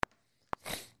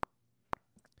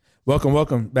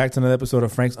Welcome back to another episode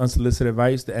of Frank's Unsolicited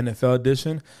Advice, the NFL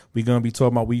edition. We're going to be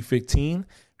talking about Week 15,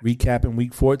 recapping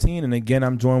Week 14. And again,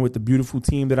 I'm joined with the beautiful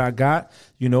team that I got.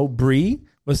 You know, Bree.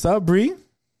 What's up, Bree?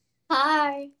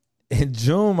 Hi. And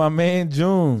June, my man,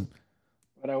 June.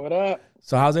 What up?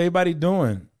 So how's everybody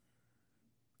doing?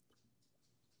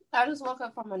 I just woke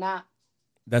up from a nap.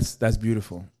 That's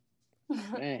beautiful.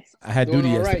 Man, I had doing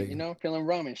duty all yesterday. right, feeling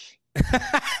rummish.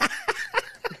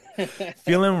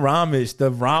 Feeling Ramesh,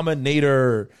 the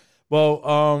Raminator. Well,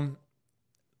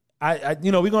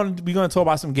 we're gonna talk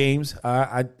about some games.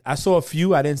 I saw a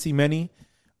few. I didn't see many.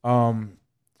 I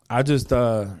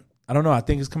don't know. I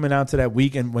think it's coming down to that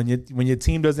week, and when your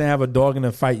team doesn't have a dog in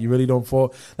the fight, you really don't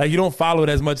you don't follow it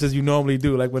as much as you normally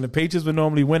do. Like when the Patriots were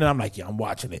normally winning, I'm like, yeah, I'm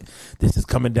watching it. This is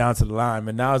coming down to the line,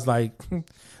 and now it's like,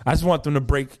 I just want them to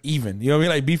break even. You know what I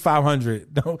mean? Like be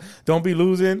 500. Don't be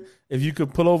losing. If you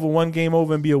could pull over one game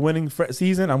over and be a winning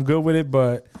season, I'm good with it.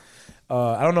 But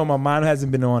I don't know. My mind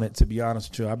hasn't been on it, to be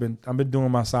honest with you. I've been doing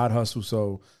my side hustle,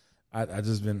 so I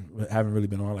haven't really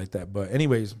been on like that. But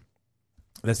anyways.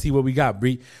 Let's see what we got.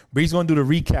 Bree's gonna do the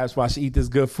recaps while she eat this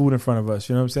good food in front of us.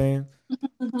 You know what I'm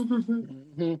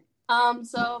saying?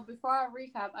 So before I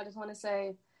recap, I just want to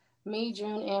say, me,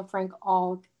 June, and Frank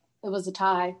it was a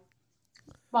tie.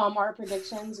 Our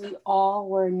predictions, we all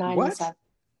were 9 and 7.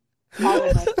 All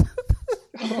of us.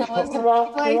 It was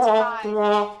a play tie.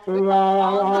 We were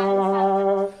all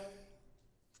 9 and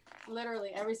 7.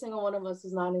 Literally, every single one of us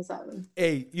is 9 and 7.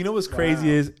 Hey, you know what's crazy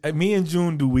is me and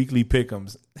June do weekly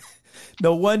pick'ems.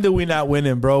 No wonder we're not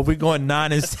winning, bro. We're going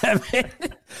 9 and 7.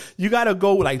 You gotta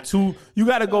go like 2. You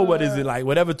gotta go. What is it like?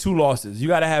 Whatever 2 losses. You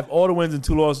gotta have all the wins and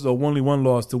 2 losses, or only 1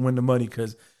 loss to win the money.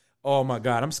 Because, oh my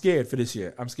God, I'm scared for this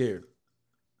year. I'm scared.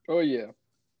 Oh yeah,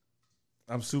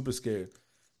 I'm super scared.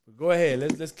 But go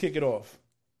ahead. Let's kick it off.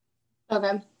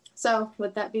 Okay. So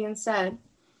with that being said,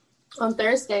 on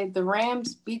Thursday, the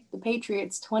Rams beat the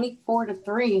Patriots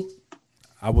 24-3.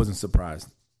 I wasn't surprised.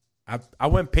 I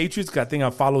went Patriots because I think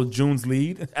I followed June's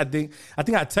lead. I think I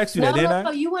texted you that, didn't I?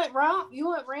 No, you went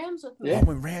Rams with me. Yeah. I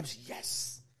went Rams,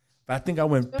 yes. But I think I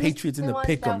went Patriots in the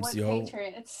pick'ems, yo.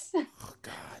 Patriots. Oh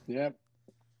God. Yep.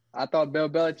 I thought Bill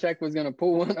Belichick was gonna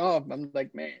pull one off. I'm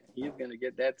like, man, he's gonna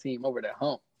get that team over the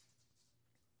hump.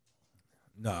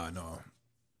 No.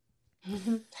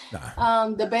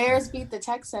 The Bears beat the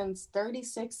Texans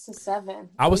 36-7.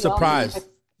 I was surprised.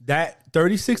 That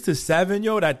 36-7,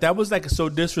 yo, that was like so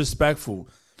disrespectful.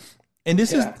 And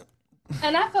this is,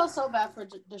 and I feel so bad for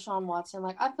Deshaun Watson.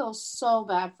 Like I feel so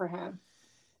bad for him.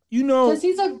 You know, because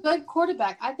he's a good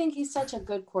quarterback. I think he's such a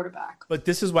good quarterback. But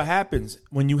this is what happens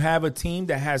when you have a team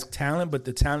that has talent, but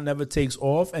the talent never takes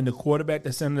off, and the quarterback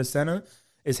that's in the center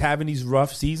is having these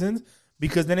rough seasons.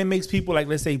 Because then it makes people like,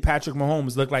 let's say, Patrick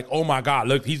Mahomes look like, oh, my God,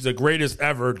 look, he's the greatest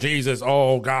ever. Jesus,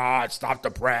 oh, God, stop the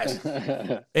press.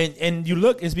 and you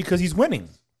look, it's because he's winning.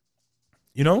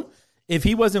 You know? If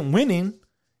he wasn't winning,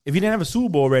 if he didn't have a Super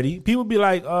Bowl already, people would be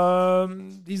like,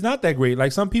 he's not that great.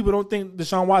 Like, some people don't think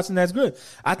Deshaun Watson that's good.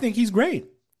 I think he's great.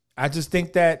 I just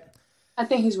think that. I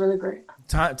think he's really great.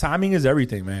 Timing is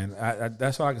everything, man.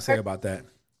 That's all I can say about that.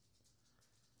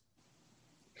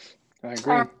 I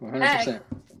agree, 100%.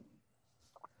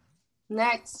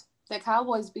 Next, the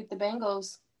Cowboys beat the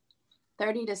Bengals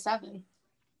 30-7.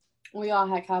 We all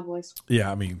had Cowboys. Yeah,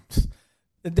 I mean,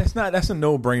 that's a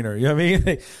no-brainer. You know what I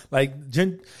mean? Like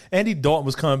Andy Dalton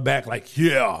was coming back like,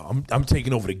 yeah, I'm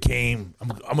taking over the game. I'm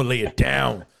gonna lay it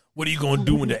down. What are you gonna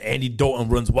do when the Andy Dalton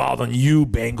runs wild on you,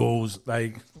 Bengals?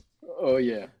 Like, oh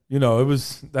yeah,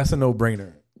 that's a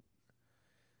no-brainer.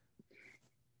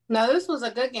 No, this was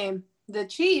a good game. The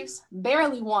Chiefs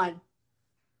barely won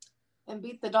and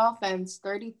beat the Dolphins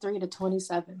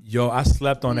 33-27. Yo, I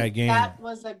slept on that game. That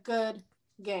was a good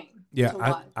game.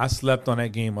 Yeah, I slept on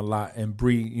that game a lot. And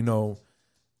Bree,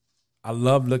 I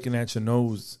love looking at your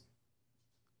nose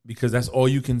because that's all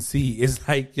you can see. It's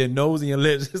like your nose and your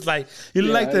lips. It's like you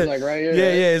look like like right here.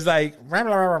 Yeah. It's like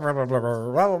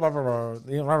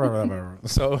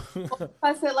so.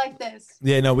 I said like this.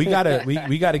 Yeah, no, we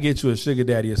gotta get you a sugar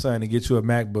daddy or something to get you a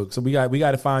MacBook. So we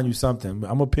got to find you something. I'm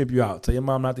gonna pimp you out. Tell your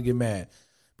mom not to get mad,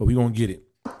 but we gonna get it.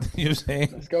 You know what I'm saying?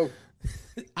 Let's go.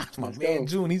 That's my man,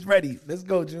 June. He's ready. Let's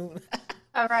go, June.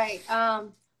 All right.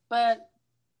 But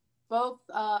both.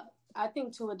 I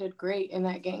think Tua did great in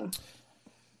that game.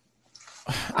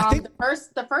 I think the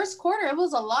first quarter, it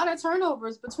was a lot of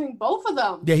turnovers between both of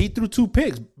them. Yeah, he threw 2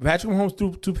 picks. Patrick Mahomes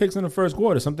threw 2 picks in the first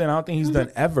quarter. Something I don't think he's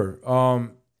done ever.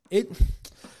 I've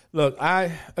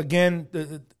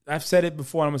said it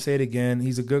before. I'm gonna say it again.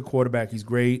 He's a good quarterback. He's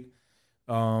great.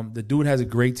 The dude has a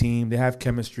great team. They have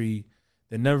chemistry.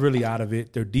 They're never really out of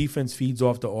it. Their defense feeds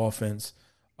off the offense.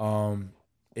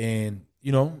 And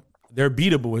they're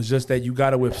beatable. It's just that you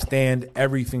got to withstand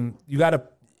everything.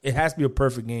 It has to be a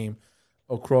perfect game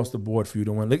across the board for you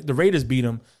to win. Like, the Raiders beat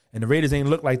them, and the Raiders ain't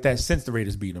looked like that since the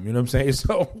Raiders beat them. You know what I'm saying?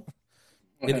 So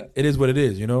it is what it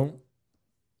is.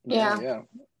 Yeah.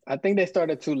 I think they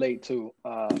started too late too.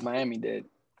 Miami did,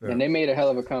 Yeah. and they made a hell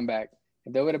of a comeback.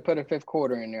 If they would have put a fifth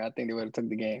quarter in there, I think they would have took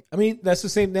the game. I mean, that's the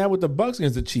same now with the Bucks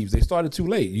against the Chiefs. They started too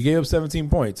late. You gave up 17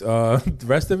 points. The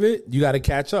rest of it, you got to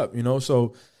catch up.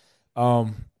 So,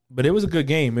 but it was a good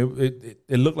game.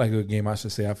 It looked like a good game, I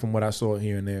should say, from what I saw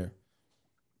here and there.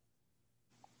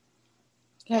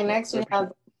 Okay, next we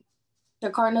have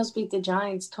the Cardinals beat the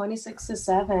Giants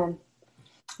 26-7.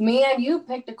 Me and you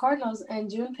picked the Cardinals, and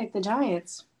June picked the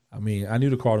Giants. I mean, I knew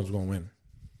the Cardinals were gonna win.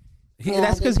 Yeah,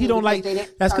 That's because he don't like.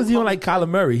 That's because he don't like Kyler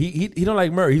Murray. He don't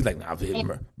like Murray. He's like, nah,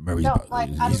 Murray's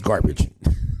he's garbage.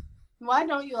 Why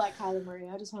don't you like Kyler Murray?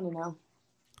 I just want to know.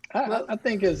 I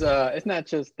think it's not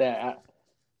just that.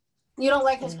 You don't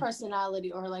like his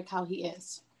personality or like how he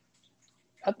is.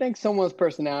 I think someone's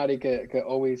personality could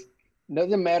always,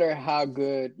 doesn't matter how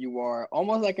good you are,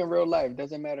 almost like in real life,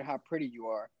 doesn't matter how pretty you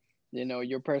are,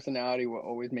 your personality will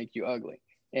always make you ugly.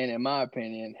 And in my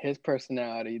opinion, his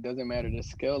personality, doesn't matter the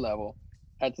skill level.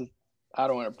 I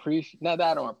don't appreciate, not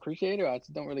that I don't appreciate it, I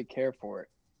just don't really care for it.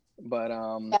 But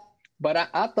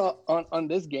I thought on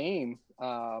this game,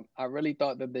 I really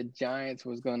thought that the Giants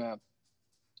was gonna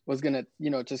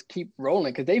just keep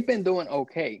rolling, because they've been doing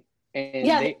okay. And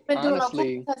yeah, they've been honestly,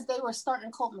 doing okay because they were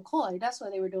starting Colt McCoy. That's why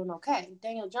they were doing okay.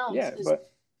 Daniel Jones. Yeah,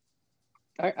 but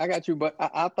I got you. But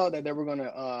I thought that they were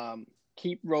gonna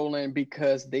keep rolling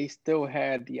because they still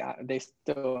have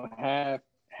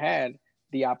had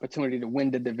the opportunity to win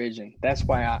the division. That's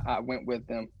why I went with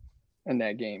them in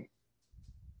that game.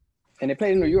 And they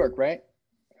played in New York, right?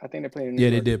 I think they played in New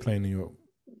York. Yeah, they did play in New York.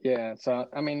 Yeah, so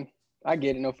I mean, I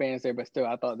get it, no fans there, but still,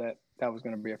 I thought that was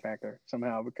going to be a factor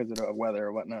somehow because of the weather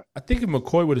or whatnot. I think if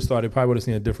McCoy would have started, probably would have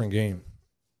seen a different game.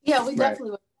 Yeah, we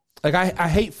definitely would. Like, I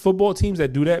hate football teams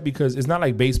that do that, because it's not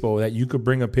like baseball that you could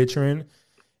bring a pitcher in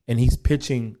and he's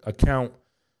pitching a count.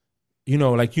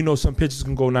 Some pitchers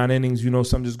can go 9 innings.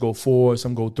 Some just go 4,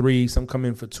 some go 3, some come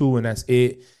in for 2, and that's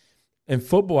it. In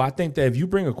football, I think that if you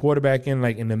bring a quarterback in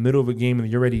like in the middle of a game and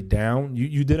you're already down,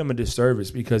 you did him a disservice,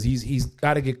 because he's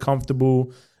got to get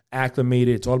comfortable,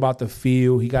 acclimated. It's all about the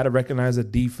feel. He got to recognize the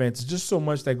defense. It's just so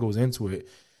much that goes into it,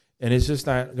 and it's just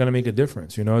not going to make a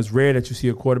difference. It's rare that you see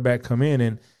a quarterback come in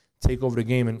and take over the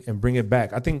game and bring it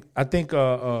back. I think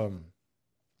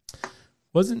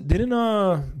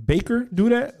didn't Baker do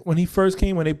that when he first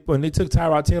came, when they took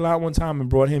Tyrod Taylor out one time and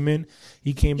brought him in?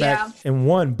 He came back and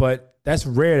won, but that's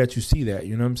rare that you see that.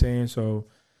 You know what I'm saying? So,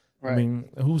 right. I mean,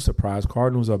 who's surprised?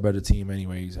 Cardinals are a better team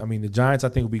anyways. I mean, the Giants I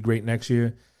think will be great next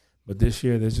year, but this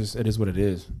year it is what it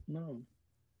is. No,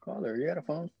 caller, you got a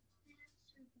phone?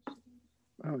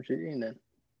 Oh, she ain't that.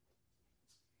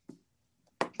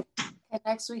 And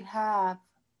next we have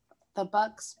the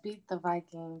Bucks beat the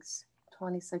Vikings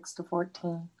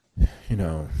 26-14.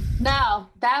 Now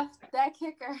that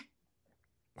kicker,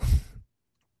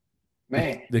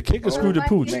 man, the kicker screwed the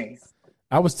pooch. Man.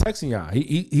 I was texting y'all.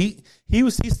 He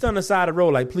stunned the side of the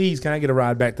road like, please, can I get a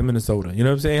ride back to Minnesota? You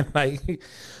know what I'm saying? Like,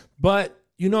 but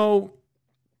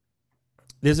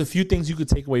there's a few things you could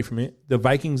take away from it. The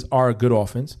Vikings are a good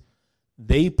offense.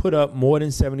 They put up more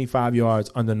than 75 yards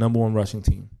on the number 1 rushing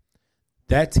team.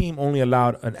 That team only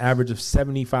allowed an average of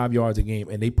 75 yards a game,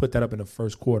 and they put that up in the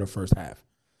first quarter, first half.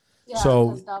 Yeah,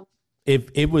 so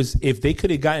if they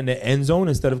could have gotten the end zone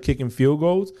instead of kicking field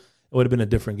goals, it would have been a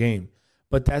different game.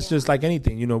 But that's just like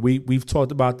anything. We've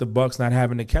talked about the Bucs not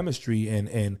having the chemistry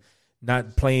and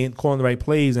not calling the right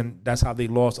plays, and that's how they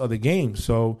lost other games.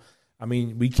 So, I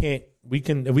mean, if we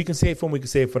can say it for them, we can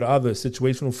say it for the others.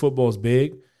 Situational football is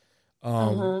big.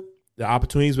 The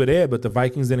opportunities were there, but the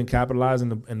Vikings didn't capitalize,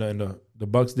 and the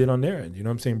Bucs did on their end. You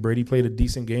know what I'm saying? Brady played a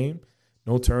decent game,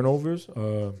 no turnovers.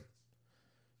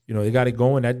 They got it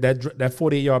going. That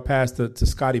 48-yard pass to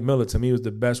Scotty Miller, to me, was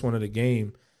the best one of the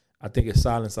game. I think it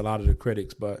silenced a lot of the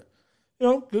critics, but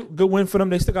good win for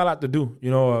them. They still got a lot to do.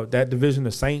 That division,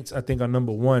 the Saints, I think, are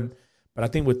number 1, but I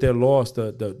think with their loss,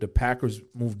 the Packers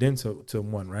moved into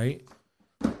 1, right?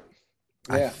 Yeah.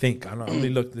 I think. I don't know. Let me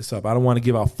look this up. I don't want to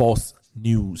give out false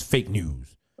news, fake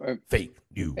news. And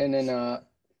then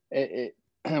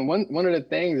one of the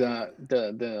things,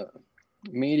 the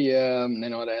media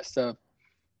and all that stuff,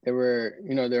 they were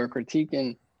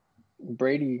critiquing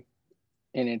Brady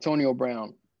and Antonio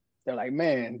Brown. They're like,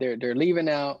 man, they're leaving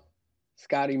out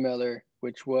Scotty Miller,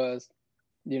 which was,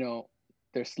 their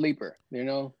sleeper,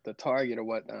 the target or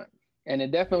whatnot. And it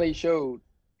definitely showed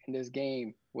in this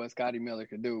game what Scotty Miller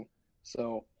could do.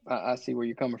 So I see where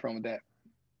you're coming from with that.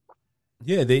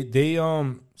 Yeah, they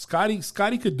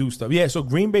Scotty could do stuff. Yeah, so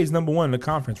Green Bay's number 1 in the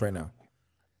conference right now.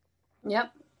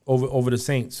 Yep. Over the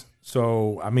Saints.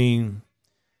 So I mean,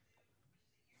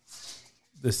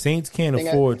 the Saints can't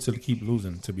afford to keep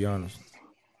losing, to be honest.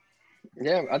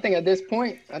 Yeah, I think at this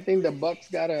point, I think the Bucks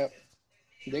gotta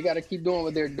keep doing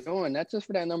what they're doing, not just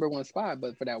for that number 1 spot,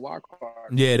 but for that wild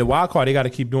card. Yeah, the wild card, they got to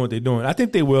keep doing what they're doing. I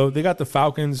think they will. They got the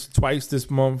Falcons twice this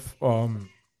month.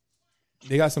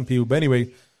 They got some people, but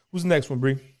anyway, who's the next one,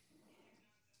 Bree?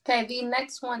 Okay, the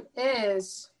next one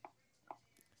is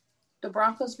the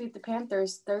Broncos beat the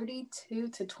Panthers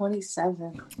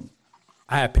 32-27.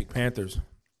 I had picked Panthers.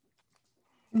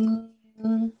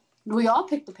 Mm-hmm. We all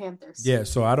picked the Panthers. Yeah,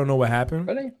 so I don't know what happened.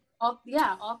 Really? All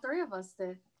 3 of us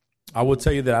did. I will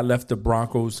tell you that I left the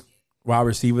Broncos wide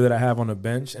receiver that I have on the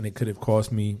bench, and it could have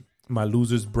cost me my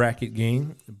losers bracket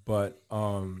game. But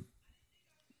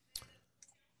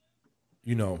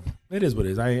you know, it is what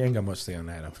it is. I ain't got much to say on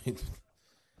that. I mean,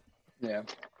 yeah.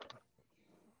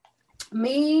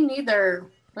 Me neither.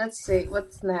 Let's see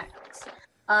what's next.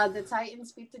 The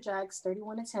Titans beat the Jags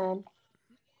 31-10.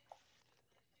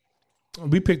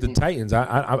 We picked the Titans.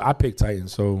 I picked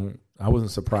Titans, so I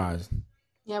wasn't surprised.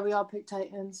 Yeah, we all picked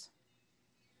Titans.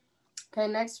 Okay,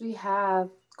 next we have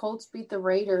Colts beat the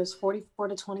Raiders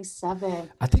 44-27.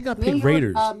 I think I picked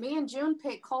Raiders. Me and June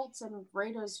picked Colts, and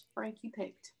Raiders, Frank, you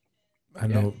picked. I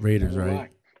know Raiders, right?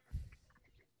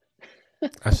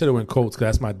 I should have went Colts because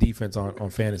that's my defense on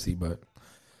fantasy, but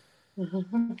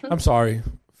I'm sorry,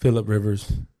 Phillip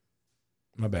Rivers.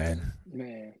 My bad.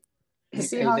 Man.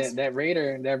 Seahawks. That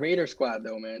Raider squad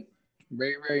though, man.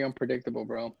 Very, very unpredictable,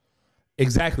 bro.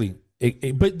 Exactly.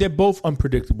 But they're both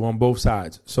unpredictable on both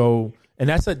sides. So, and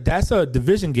that's a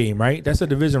division game, right? That's a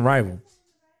division rival.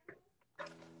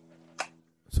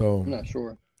 So I'm not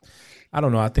sure. I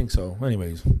don't know. I think so.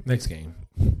 Anyways, next game.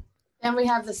 And we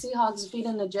have the Seahawks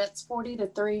beating the Jets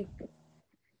 40-3.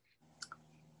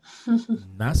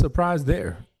 Not surprised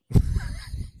there.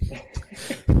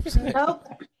 Nope.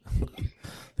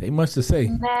 They much to say.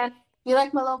 Man, you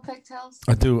like my little pigtails?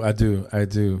 I do.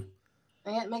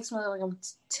 And it makes me look like I'm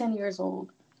 10 years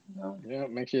old. You know? Yeah,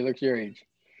 make sure you look your age.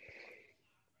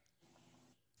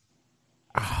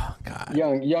 Oh God.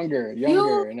 Younger.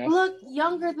 You And look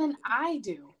younger than I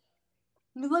do.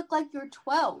 You look like you're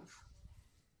 12.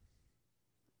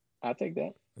 I'll take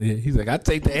that. Yeah, he's like, I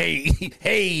take the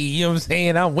hey, you know what I'm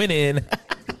saying? I'm winning.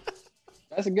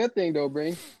 That's a good thing though,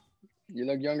 Bree. You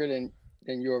look younger than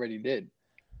you already did.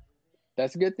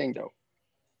 That's a good thing though.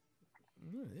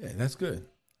 Yeah, that's good.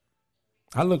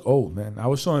 I look old, man. I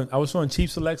was showing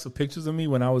Chief Selects of pictures of me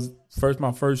when I was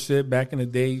my first shit back in the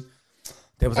day.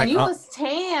 They was and like, you was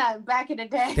tan back in the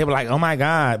day. They were like, oh my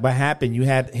God, what happened? You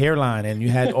had hairline and you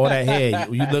had all that hair.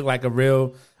 You look like a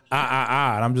real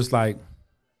And I'm just like,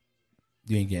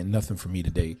 you ain't getting nothing from me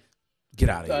today. Get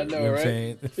out of here. I know, you know right? what I'm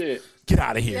saying? Shit. Get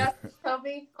out of here. Yeah,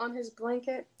 Toby on his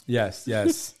blanket. Yes.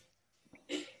 So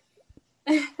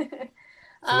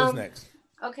what's next?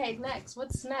 Okay, next.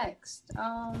 What's next?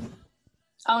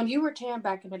 You were tan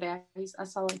back in the day. I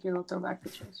saw like your little throwback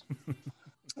pictures.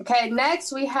 Okay,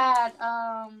 next we had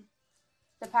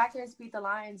the Packers beat the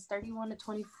Lions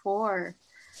 31-24,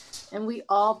 and we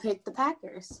all picked the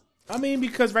Packers. I mean,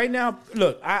 because right now,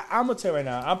 look, I'm gonna tell you right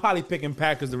now, I'm probably picking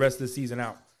Packers the rest of the season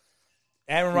out.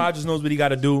 Aaron Rodgers knows what he got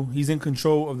to do. He's in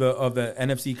control of the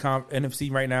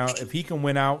NFC right now. If he can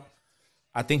win out,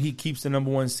 I think he keeps the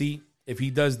number 1 seat. If he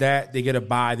does that, they get a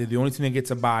bye. They're the only team that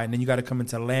gets a bye, and then you got to come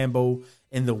into Lambeau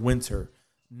in the winter.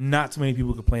 Not too many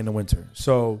people can play in the winter.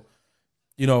 So,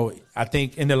 I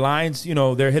think in the Lions,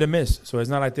 they're hit or miss. So it's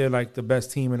not like they're like the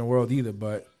best team in the world either.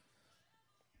 But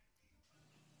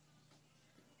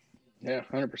yeah,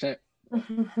 100%.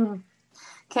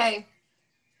 Okay,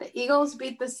 the Eagles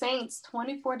beat the Saints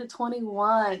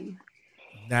 24-21.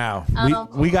 Now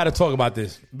we got to talk about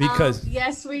this because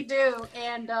yes, we do.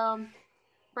 And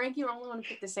Frank, you only want to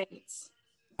pick the Saints.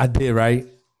 I did, right?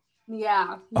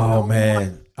 Yeah. Oh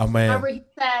man. Remember,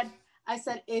 I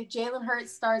said if Jalen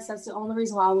Hurts starts, that's the only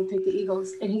reason why I would pick the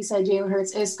Eagles. And he said Jalen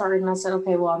Hurts is starting, and I said,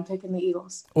 okay, well, I'm picking the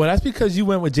Eagles. Well, that's because you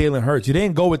went with Jalen Hurts. You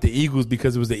didn't go with the Eagles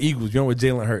because it was the Eagles. You went with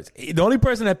Jalen Hurts. The only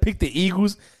person that picked the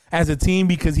Eagles as a team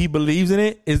because he believes in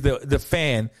it is the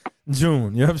fan,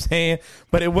 June. You know what I'm saying?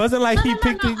 But it wasn't like he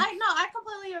picked it. I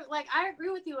completely, I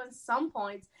agree with you on some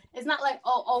points. It's not like,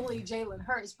 only Jalen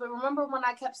Hurts. But remember when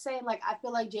I kept saying, I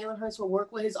feel like Jalen Hurts will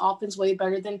work with his offense way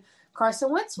better than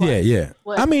Carson Wentz was. Yeah.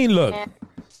 I mean, look.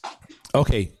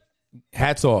 Okay.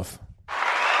 Hats off.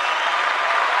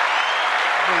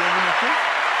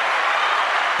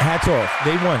 Hats off.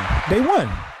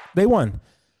 They won.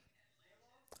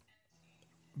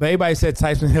 But everybody said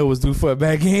Tyson Hill was due for a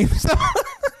bad game. So.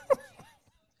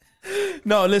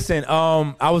 No, listen.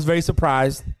 I was very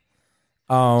surprised.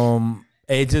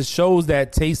 It just shows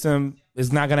that Taysom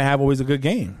is not going to have always a good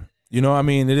game. You know, I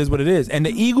mean, it is what it is. And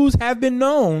the Eagles have been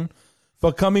known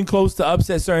for coming close to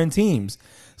upset certain teams.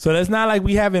 So that's not like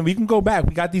we can go back.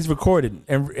 We got these recorded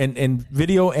and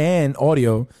video and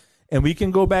audio. And we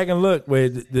can go back and look where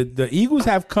the Eagles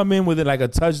have come in with it like a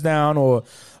touchdown or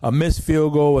a missed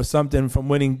field goal or something from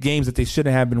winning games that they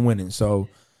shouldn't have been winning. So,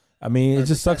 I mean, it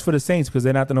just sucks for the Saints because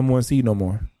they're not the number one seed no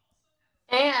more.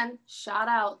 And shout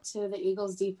out to the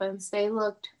Eagles defense. They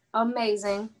looked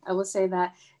amazing. I would say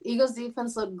that. Eagles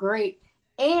defense looked great.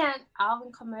 And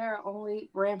Alvin Kamara only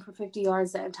ran for 50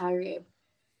 yards that entire game.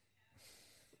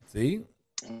 See?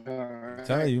 All right. I'm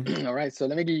telling you. All right, so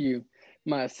let me give you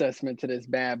my assessment to this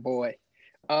bad boy.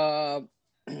 The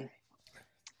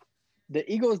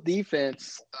Eagles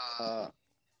defense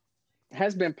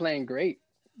has been playing great.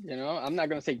 You know, I'm not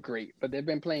going to say great, but they've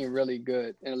been playing really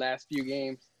good in the last few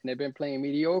games. And they've been playing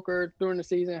mediocre during the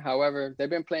season. However, they've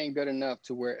been playing good enough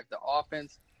to where if the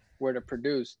offense were to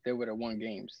produce, they would have won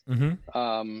games.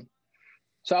 Mm-hmm.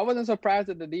 So I wasn't surprised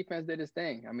that the defense did its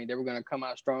thing. I mean, they were going to come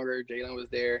out stronger. Jalen was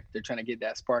there. They're trying to get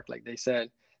that spark, like they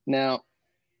said. Now,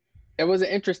 it was an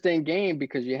interesting game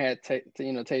because you had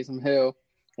Taysom Hill,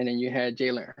 and then you had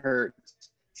Jalen Hurts.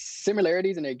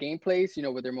 Similarities in their game plays,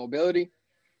 with their mobility.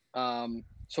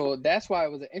 So that's why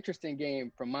it was an interesting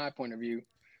game from my point of view,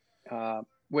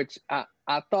 which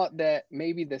I thought that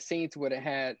maybe the Saints would have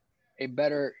had a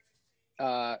better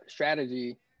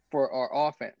strategy for our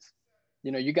offense.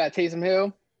 You got Taysom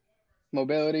Hill,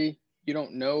 mobility. You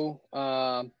don't know,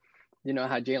 how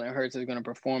Jalen Hurts is going to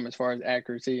perform as far as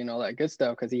accuracy and all that good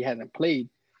stuff because he hasn't played.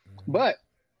 But,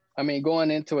 I mean,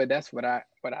 going into it, that's what I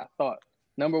thought.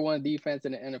 Number one defense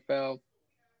in the NFL.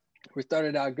 We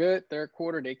started out good. Third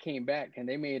quarter, they came back, and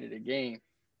they made it a game.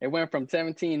 It went from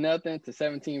 17-0 to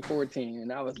 17-14,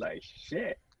 and I was like,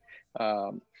 shit.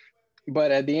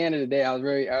 But at the end of the day, I was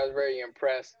very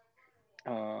impressed.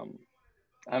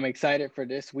 I'm excited for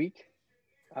this week.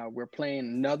 We're playing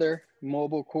another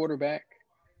mobile quarterback,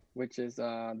 which is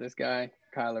this guy,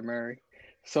 Kyler Murray.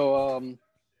 So,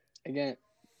 again,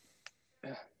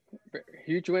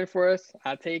 huge win for us.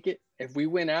 I take it. If we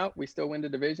win out, we still win the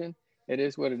division. It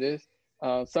is what it is.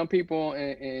 Some people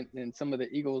in some of the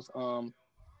Eagles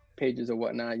pages or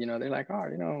whatnot, they're like,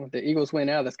 the Eagles win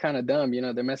out. That's kind of dumb.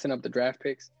 They're messing up the draft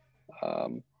picks.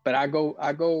 But I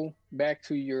go back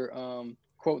to your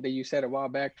quote that you said a while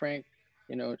back, Frank.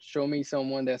 Show me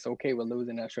someone that's okay with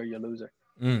losing. I'll show you a loser.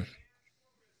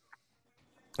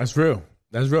 That's real.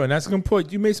 And that's a good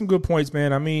point. You made some good points,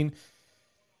 man. I mean,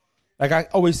 like I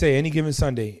always say, any given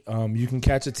Sunday, you can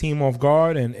catch a team off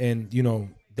guard and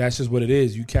that's just what it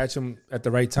is. You catch them at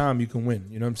the right time, you can win.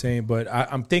 You know what I'm saying? But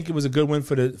I'm thinking it was a good win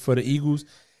for the Eagles.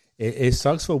 It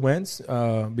sucks for Wentz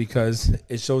because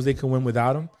it shows they can win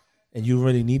without him, and you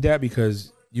really need that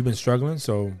because you've been struggling.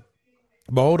 So,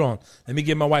 but hold on, let me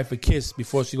give my wife a kiss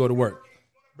before she go to work.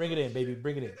 Bring it in, baby.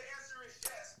 Bring it in.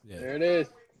 Yeah. There it is.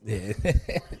 Yeah.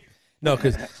 No,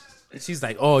 because she's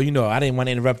like, I didn't want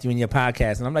to interrupt you in your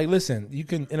podcast, and I'm like, listen, you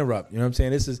can interrupt. You know what I'm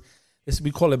saying? This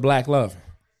we call it black love.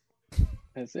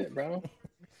 That's it, bro.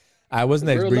 I was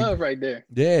next. Real love right there.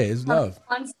 Yeah, it's love.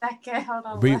 1 second. Hold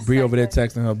on. Bree over there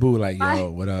texting her boo like,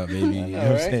 yo, what up, baby? You know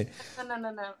what I'm saying?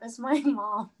 No. It's my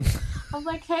mom. I was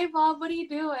like, hey, Mom, what are you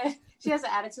doing? She has an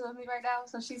attitude with me right now.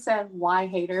 So she said, why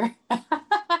hater?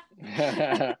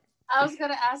 I was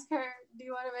going to ask her, do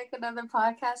you want to make another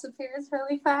podcast appearance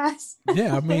really fast?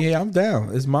 Yeah, I mean, yeah, I'm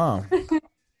down. It's Mom. Hold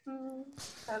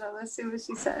on, let's see what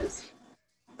she says.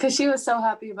 Because she was so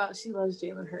happy she loves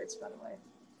Jalen Hurts, by the way.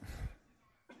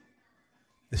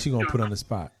 Is she going to put on the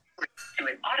spot? To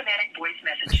an automatic voice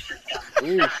message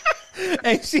system.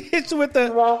 Hey, she hits you with the...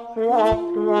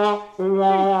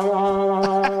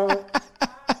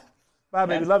 Bye,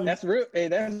 baby. Love you. That's real. Hey,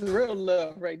 that's real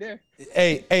love right there.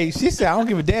 Hey, she said, I don't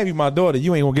give a damn, you my daughter.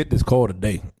 You ain't going to get this call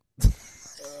today.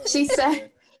 She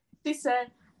said,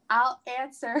 I'll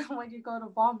answer when you go to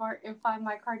Walmart and find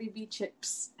my Cardi B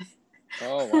chips.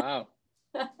 Oh, wow.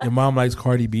 Your mom likes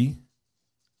Cardi B?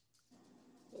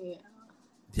 Yeah.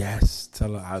 Yes.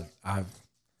 Tell her I've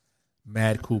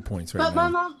mad cool points right now.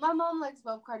 But my mom likes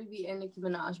both Cardi B and Nicki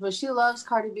Minaj. But she loves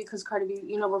Cardi B because Cardi B,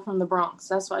 we're from the Bronx.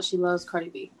 That's why she loves Cardi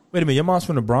B. Wait a minute. Your mom's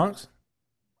from the Bronx?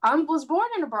 I was born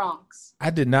in the Bronx. I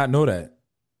did not know that.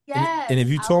 Yes. And if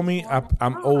you told me,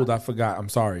 I'm old. I forgot. I'm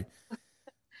sorry.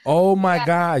 Oh my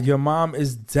God, your mom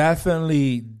is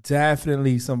definitely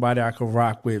somebody I could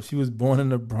rock with. She was born in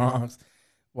the Bronx.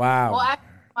 Wow. Well, actually,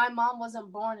 my mom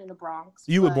wasn't born in the Bronx.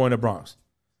 You were born in the Bronx.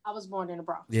 I was born in the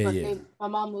Bronx. Yeah, but yeah. my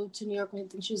mom moved to New York when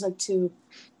she was like 2.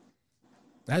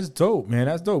 That's dope, man.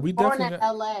 That's dope. We Born definitely in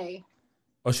L.A.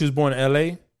 Oh, she was born in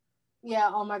L.A.? Yeah,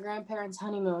 on my grandparents'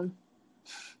 honeymoon.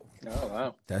 Oh,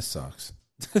 wow. That sucks.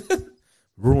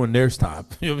 Ruin their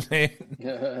stop. You know what I'm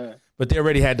saying? But they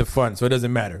already had the fun, so it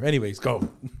doesn't matter. Anyways, go.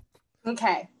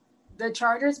 Okay. The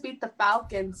Chargers beat the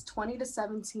Falcons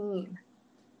 20-17.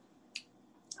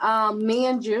 Me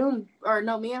and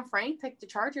Frank picked the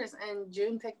Chargers, and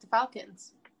June picked the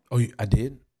Falcons. Oh, I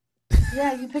did?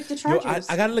 Yeah, you picked the Chargers.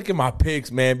 I got to look at my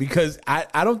picks, man, because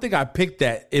I don't think I picked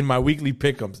that in my weekly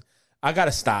pick'ems. I got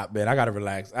to stop, man. I got to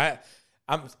relax. I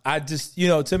just,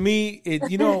 to me,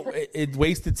 it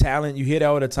wasted talent. You hear that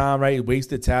all the time, right?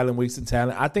 Wasted talent.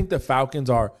 I think the Falcons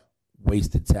are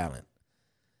wasted talent.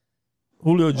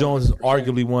 Julio Jones is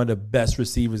arguably one of the best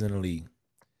receivers in the league.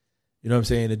 You know what I'm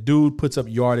saying? The dude puts up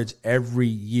yardage every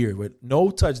year with no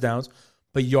touchdowns,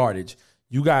 but yardage.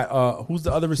 You got who's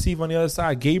the other receiver on the other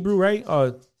side? Gabriel, right?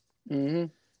 Mm-hmm.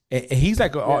 And he's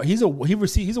like he's a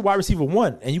wide receiver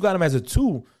 1, and you got him as a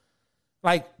 2.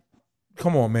 Like,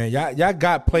 come on, man. Y'all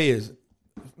got players.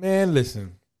 Man,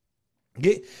 listen.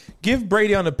 Give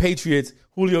Brady on the Patriots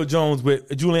Julio Jones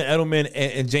with Julian Edelman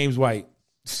and James White.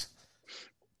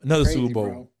 Another Crazy, Super Bowl.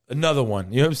 bro. Another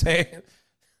one. You know what I'm saying?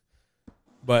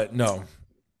 But no.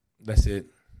 That's it.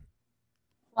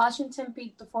 Washington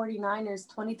beat the 49ers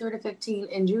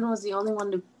 23-15, and June was the only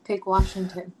one to pick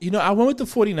Washington. I went with the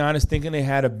 49ers thinking they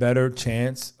had a better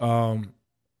chance.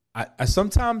 I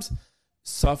sometimes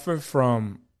suffer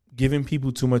from giving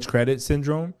people too much credit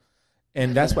syndrome,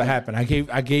 and that's what happened. I gave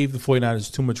the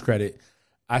 49ers too much credit.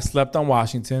 I slept on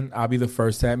Washington. I'll be the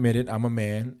first to admit it. I'm a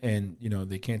man, and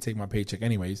they can't take my paycheck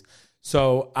anyways.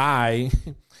 So I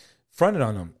fronted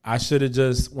on them. I should have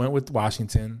just went with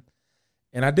Washington,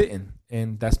 and I didn't,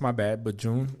 and that's my bad. But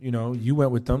June, you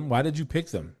went with them. Why did you pick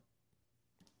them?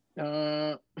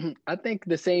 I think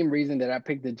the same reason that I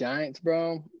picked the Giants,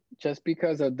 bro, just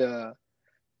because of the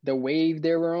wave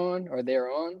they're on,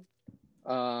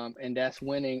 and that's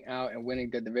winning out and winning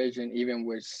the division, even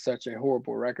with such a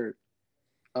horrible record.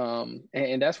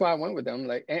 And that's why I went with them.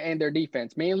 Like, and their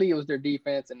defense. Mainly it was their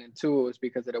defense, and then 2, it was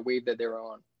because of the wave that they were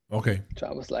on. Okay. So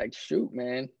I was like, shoot,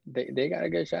 man, they got a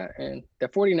good shot. And the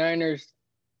 49ers,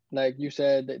 like you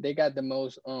said, they got the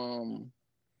most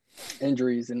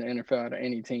injuries in the NFL out of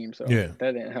any team. So that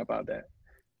didn't help out that.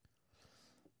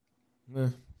 Yeah.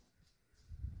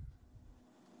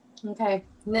 Okay.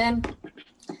 And then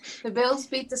the Bills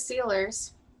beat the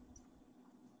Steelers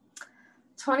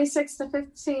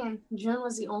 26-15. June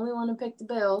was the only one who picked the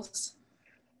Bills.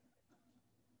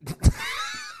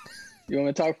 You want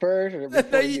me to talk first? Or no,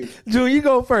 June, you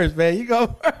go first, man. You go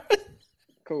first.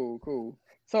 Cool.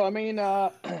 So,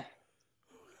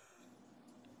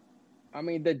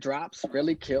 the drops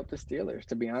really killed the Steelers,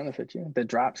 to be honest with you. The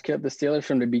drops killed the Steelers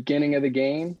from the beginning of the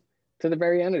game to the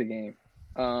very end of the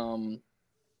game.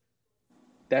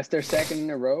 That's their second in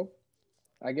a row.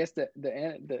 I guess the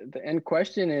end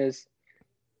question is,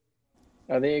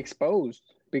 are they exposed?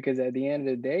 Because at the end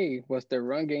of the day, was their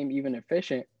run game even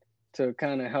efficient to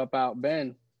kind of help out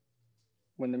Ben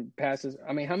when the passes?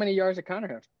 How many yards did Connor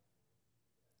have?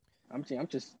 I'm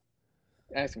just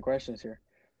asking questions here.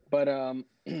 But,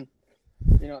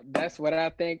 that's what I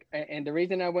think. And the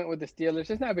reason I went with the Steelers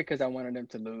is not because I wanted them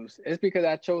to lose. It's because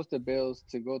I chose the Bills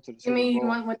to go to the Super Bowl. You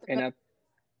went with the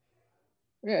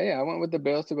I went with the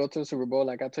Bills to go to the Super Bowl,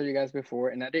 like I told you guys before.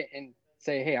 And I didn't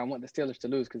say, hey, I want the Steelers to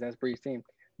lose because that's Bree's team.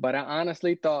 But I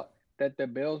honestly thought that the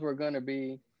Bills were going to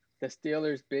be the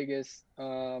Steelers' biggest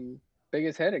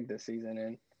headache this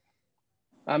season.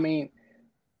 And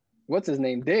what's his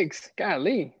name? Diggs.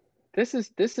 Golly, this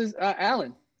is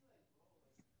Allen.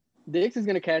 Diggs is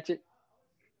going to catch it.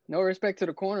 No respect to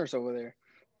the corners over there.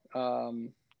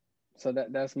 So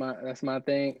that's my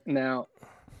thing. Now,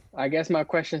 I guess my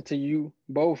question to you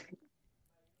both: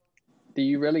 do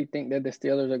you really think that the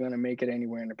Steelers are going to make it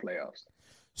anywhere in the playoffs?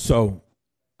 So,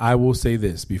 I will say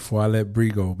this before I let Bree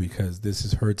go, because this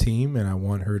is her team and I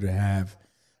want her to have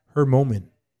her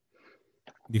moment.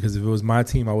 Because if it was my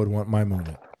team, I would want my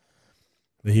moment.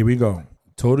 But here we go.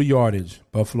 Total yardage.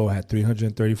 Buffalo had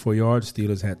 334 yards.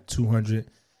 Steelers had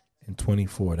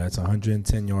 224. That's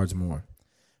 110 yards more.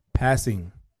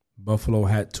 Passing. Buffalo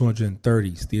had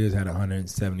 230. Steelers had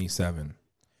 177.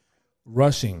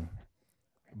 Rushing.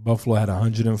 Buffalo had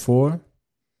 104.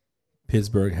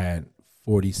 Pittsburgh had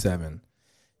 47.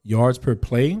 Yards per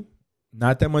play,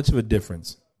 not that much of a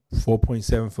difference.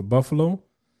 4.7 for Buffalo,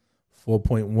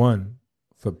 4.1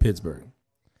 for Pittsburgh.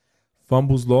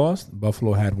 Fumbles lost,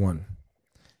 Buffalo had 1.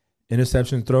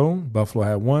 Interception thrown, Buffalo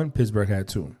had 1, Pittsburgh had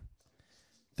 2.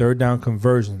 Third down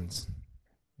conversions.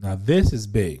 Now this is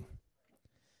big.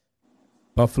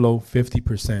 Buffalo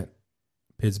 50%,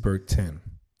 Pittsburgh 10.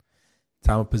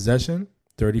 Time of possession,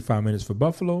 35 minutes for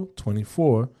Buffalo,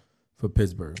 24 for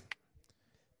Pittsburgh.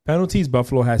 Penalties,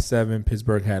 Buffalo had 7,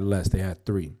 Pittsburgh had less. They had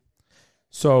 3.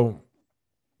 So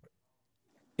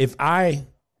if I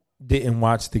didn't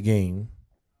watch the game,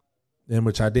 in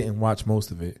which I didn't watch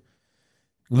most of it,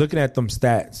 looking at them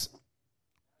stats,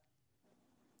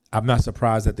 I'm not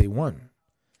surprised that they won.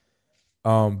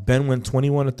 Ben went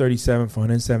 21 to 37 for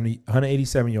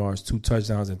 187 yards, 2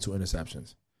 touchdowns, and 2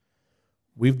 interceptions.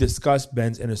 We've discussed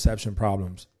Ben's interception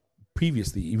problems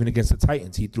previously, even against the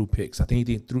Titans. He threw picks. I think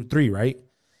he threw 3, right?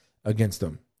 Against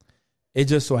them. It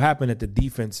just so happened that the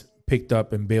defense picked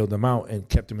up and bailed them out and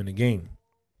kept them in the game.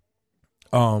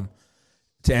 To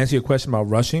answer your question about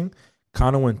rushing,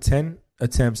 Connor went 10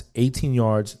 attempts, 18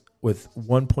 yards with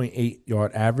 1.8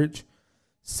 yard average.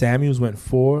 Samuels went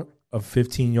 4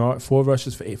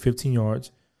 rushes for 15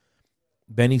 yards.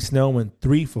 Benny Snell went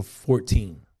 3 for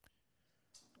 14.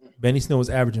 Benny Snell was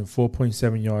averaging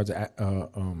 4.7 yards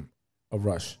a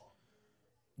rush.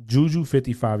 Juju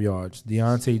 55 yards.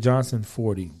 Deontay Johnson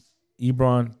 40.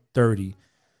 Ebron 30.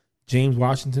 James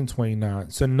Washington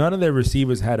 29. So none of their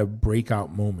receivers had a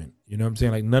breakout moment. You know what I'm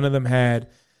saying? Like none of them had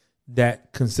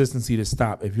that consistency to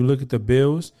stop. If you look at the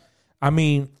Bills, I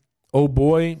mean, oh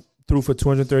boy, threw for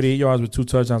 238 yards with 2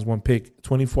 touchdowns, 1 pick,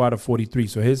 24 out of 43.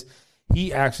 So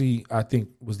he actually, I think,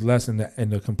 was less in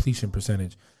the completion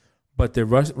percentage. But the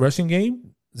rushing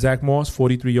game, Zach Moss,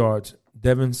 43 yards.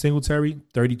 Devin Singletary,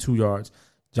 32 yards.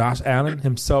 Josh Allen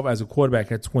himself as a quarterback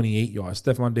had 28 yards.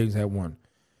 Stephon Diggs had 1.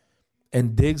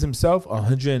 And Diggs himself,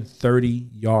 130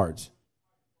 yards.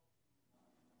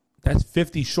 That's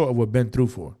 50 short of what Ben threw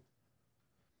for.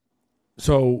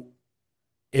 So,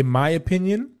 in my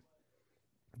opinion,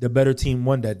 the better team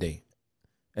won that day.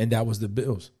 And that was the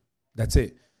Bills. That's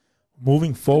it.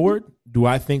 Moving forward, do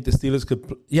I think the Steelers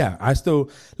could? Yeah, I still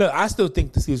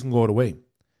think the Steelers can go all the way.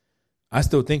 I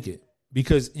still think it.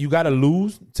 Because you got to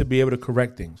lose to be able to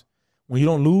correct things. When you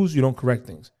don't lose, you don't correct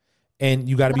things. And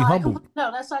you got to be humble.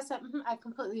 No, that's why I said I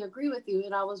completely agree with you.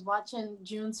 And I was watching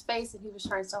June's face, and he was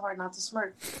trying so hard not to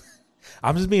smirk.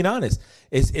 I'm just being honest.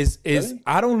 Really?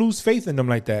 I don't lose faith in them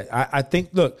like that. I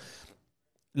think, look,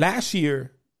 last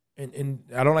year, and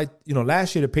I don't like,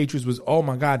 last year the Patriots was, oh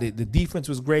my God, the defense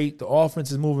was great. The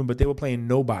offense is moving, but they were playing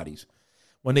nobodies.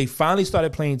 When they finally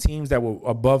started playing teams that were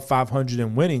above 500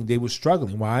 and winning, they were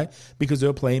struggling. Why? Because they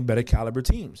were playing better caliber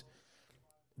teams.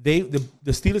 The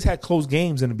Steelers had close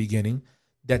games in the beginning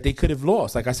that they could have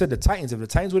lost. Like I said, the Titans, if the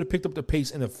Titans would have picked up the pace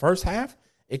in the first half,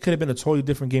 it could have been a totally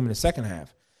different game in the second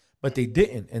half. But they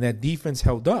didn't, and that defense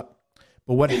held up.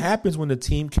 But what happens when the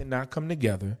team cannot come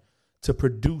together to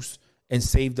produce and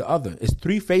save the other? It's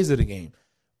 3 phases of the game: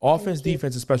 offense,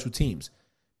 defense, and special teams.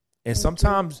 And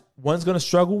sometimes one's going to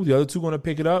struggle, the other 2 going to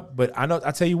pick it up. But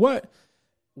I tell you what,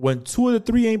 when 2 of the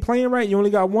 3 ain't playing right, you only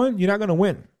got 1, you're not going to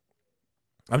win.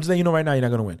 I'm just letting you know right now, you're not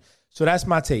going to win. So that's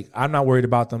my take. I'm not worried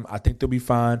about them. I think they'll be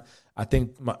fine. I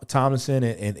think Tomlinson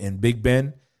and Big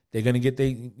Ben, they're going to get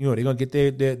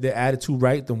their attitude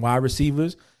right. The wide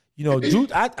receivers,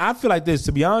 I feel like this.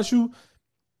 To be honest with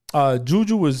you,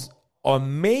 Juju was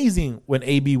amazing when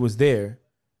AB was there.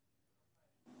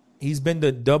 He's been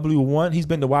the W1. He's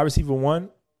been the wide receiver 1,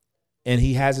 and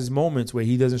he has his moments where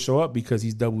he doesn't show up because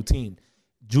he's double teamed.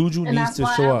 Juju needs to show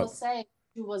up. And that's why I would say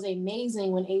he was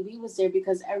amazing when AB was there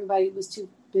because everybody was too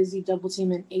busy double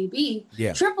teaming AB,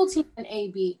 triple teaming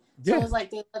AB. So it was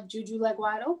like they left Juju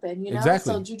wide open,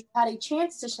 Exactly. So Juju had a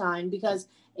chance to shine because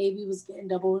AB was getting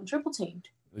double and triple teamed.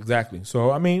 Exactly. So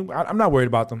I mean, I'm not worried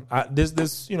about them.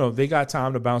 They got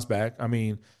time to bounce back. I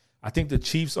mean, I think the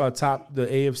Chiefs are atop the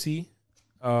AFC.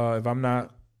 If I'm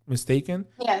not mistaken.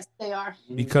 Yes, they are.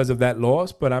 Because of that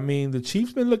loss. But I mean, the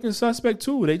Chiefs been looking suspect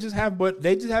too. They just have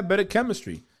better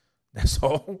chemistry. That's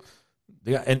all.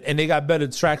 They got better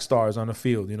track stars on the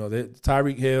field.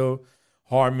 Tyreek Hill,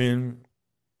 Harmon,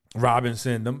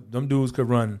 Robinson, them dudes could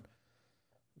run.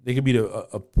 They could beat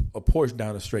a Porsche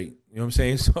down the straight. You know what I'm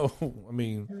saying? So I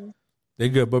mean, they're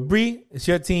good. But Bree, it's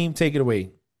your team. Take it away.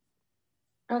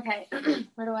 Okay,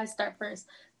 where do I start first?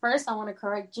 First, I want to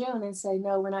correct June and say,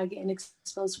 no, we're not getting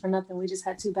exposed for nothing. We just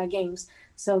had 2 bad games.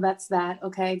 So that's that,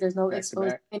 okay? There's no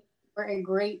exposed. We're a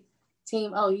great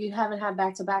team. Oh, you haven't had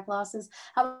back-to-back losses?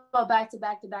 How about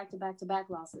back-to-back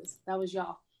losses? That was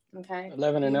y'all, okay?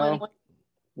 11-0.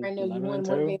 I know you won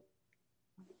 1 game.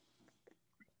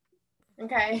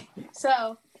 Okay,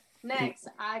 so next,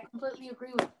 I completely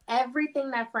agree with everything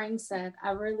that Frank said.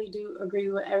 I really do agree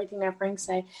with everything that Frank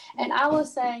said. And I will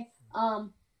say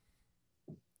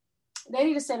They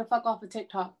need to stay the fuck off of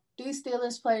TikTok. These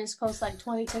Steelers players post like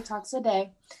 20 TikToks a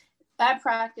day. At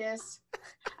practice,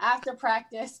 after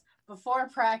practice, before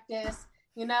practice,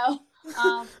 you know.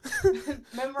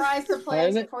 Memorize the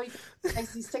plays before you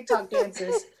make these TikTok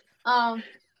dances.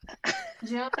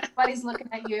 June, everybody's looking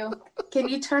at you. Can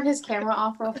you turn his camera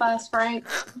off real fast, Frank?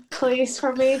 Please,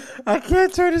 for me. I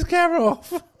can't turn his camera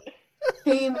off.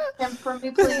 Can you make him for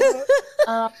me, please?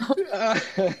 All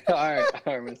right,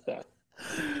 Mr.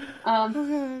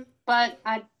 But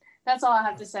that's all I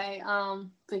have to say.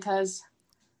 Because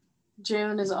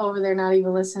June is over there not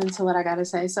even listening to what I gotta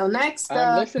say. So next,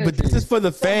 but this is for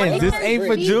the fans. This ain't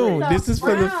for June. This is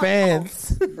for the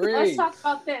fans. Let's talk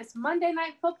about this. Monday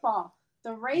Night Football.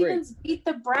 The Ravens beat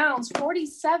the Browns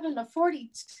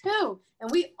 47-42, and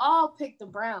we all picked the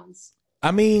Browns. I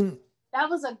mean, that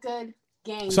was a good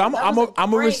game. So I'm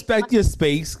gonna respect your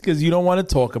space because you don't want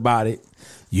to talk about it.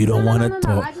 You don't want to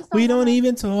talk. We don't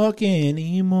even talk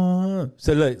anymore.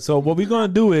 So look, so what we're gonna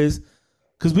do is,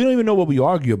 because we don't even know what we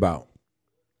argue about.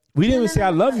 We didn't even say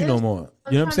I love you no more.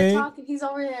 You know what I'm saying? He's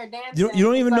over there dancing. You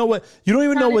don't even know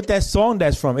what that song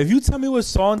that's from. If you tell me what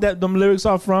song that them lyrics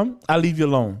are from, I'll leave you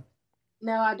alone.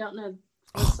 No, I don't know.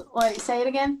 Wait, say it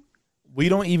again. We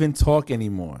don't even talk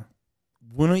anymore.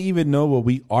 We don't even know what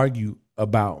we argue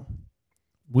about.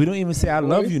 We don't even say I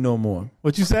love you no more.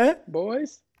 What you said?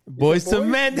 Boys to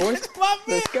men. Boys.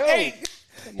 Let's go. Hey,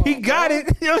 he got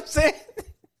it. You know what I'm saying?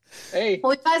 Hey.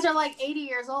 Well, you guys are like 80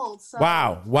 years old. So.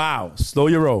 Wow. Slow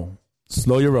your roll.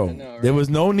 Know, right? There was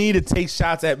no need to take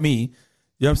shots at me. You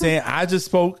know what I'm saying? I just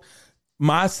spoke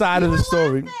my side of the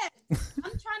story. I'm trying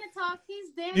to talk.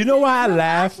 He's dancing. You know why I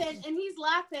laugh? And he's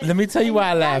laughing. Let me tell you why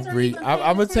I laugh, Bree.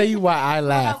 I'm going to tell you why I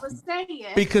laugh.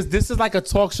 Because this is like a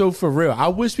talk show for real. I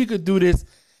wish we could do this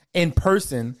in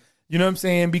person. You know what I'm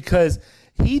saying? Because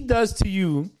he does to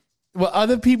you what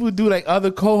other people do, like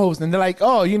other co-hosts. And they're like,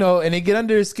 oh, you know, and they get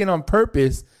under his skin on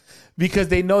purpose because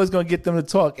they know it's going to get them to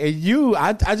talk. And you,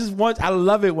 I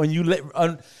love it when you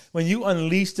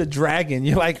unleash the dragon.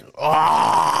 You're like,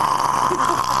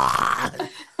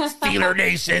 Steeler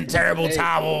Nation, terrible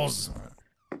towels.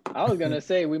 I was gonna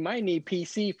say we might need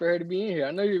PC for her to be in here.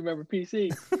 I know you remember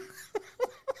PC.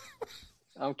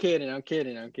 I'm kidding. All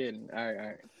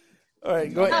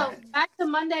right, go ahead. Back to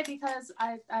Monday because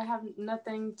I have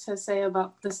nothing to say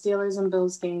about the Steelers and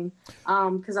Bills game.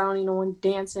 Because I don't even know when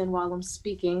dancing while I'm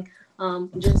speaking.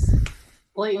 Just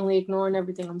blatantly ignoring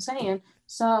everything I'm saying.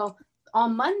 So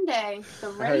on Monday, the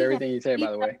Ravens. I heard everything you said,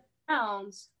 by the way.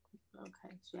 Browns.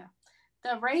 Okay, yeah.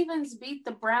 The Ravens beat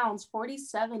the Browns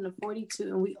 47-42,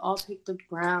 and we all picked the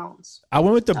Browns. I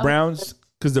went with the Browns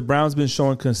because the Browns been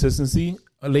showing consistency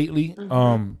lately.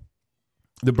 Mm-hmm.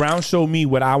 The Browns showed me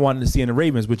what I wanted to see in the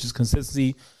Ravens, which is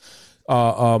consistency,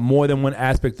 more than one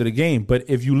aspect of the game. But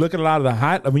if you look at a lot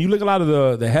of when you look at a lot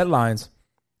of the headlines,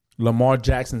 Lamar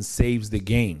Jackson saves the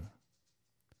game.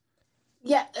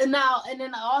 Yeah, and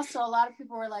then also a lot of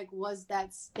people were like, "Was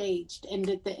that staged? And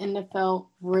did the NFL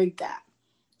rig that?"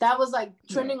 That was like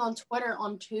trending on Twitter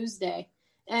on Tuesday.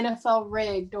 NFL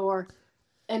rigged or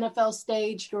NFL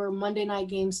staged or Monday night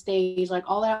game staged. Like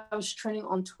all that was trending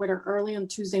on Twitter early on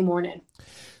Tuesday morning.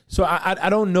 So I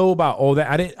don't know about all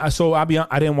that. I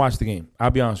didn't watch the game.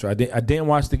 I'll be honest with you. I didn't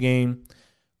watch the game.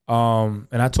 And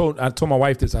I told my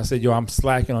wife this. I said, yo, I'm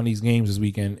slacking on these games this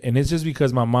weekend. And it's just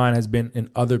because my mind has been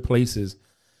in other places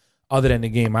other than the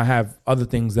game. I have other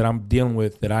things that I'm dealing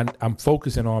with that I'm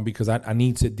focusing on because I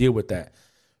need to deal with that.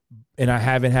 And I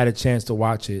haven't had a chance to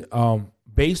watch it.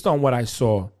 Based on what I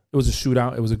saw, it was a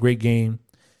shootout. It was a great game.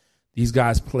 These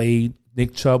guys played.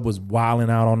 Nick Chubb was wilding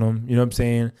out on them. You know what I'm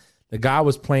saying? The guy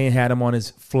was playing, had him on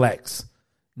his flex.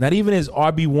 Not even his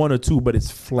RB1 or 2, but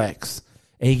his flex.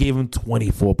 And he gave him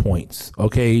 24 points.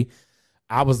 Okay?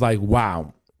 I was like,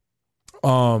 wow.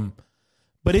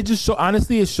 But it just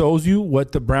honestly, it shows you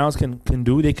what the Browns can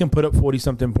do. They can put up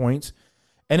 40-something points.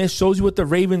 And it shows you what the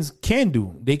Ravens can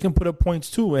do. They can put up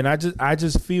points too. And I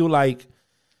just feel like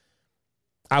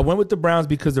I went with the Browns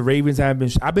because the Ravens I've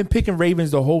been picking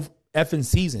Ravens the whole effing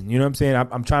season. You know what I'm saying?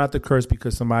 I'm trying not to curse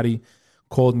because somebody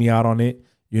called me out on it,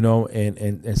 you know,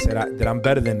 and said that I'm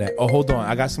better than that. Oh, hold on.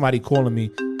 I got somebody calling me.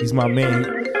 He's my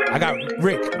man. I got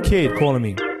Rick Kid calling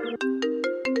me.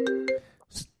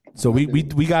 So we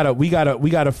got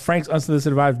a Frank's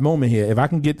unsolicited advice moment here. If I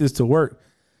can get this to work.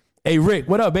 Hey Rick,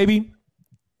 what up, baby?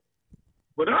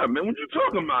 What up, man? What you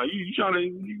talking about? You trying to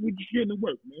getting to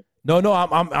work, man? No,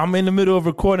 I'm in the middle of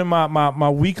recording my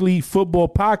weekly football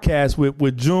podcast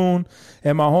with June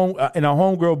and our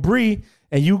homegirl Bree,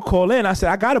 and you call in. I said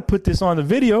I got to put this on the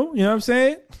video. You know what I'm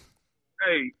saying?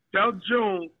 Hey, tell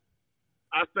June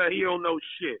I said he don't know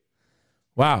shit.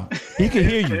 Wow. He can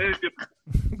hear you.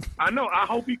 I know. I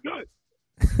hope he could.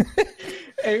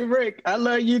 Hey, Rick, I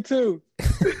love you too.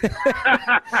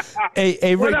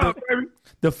 Hey, What Rick. up, baby?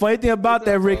 The funny thing about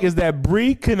that, Rick, is that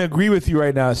Bree can agree with you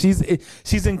right now.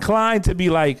 She's inclined to be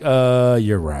like,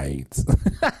 you're right.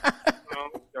 Oh,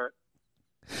 okay.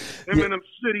 Him and them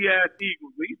shitty ass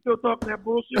Eagles. Are you still talking that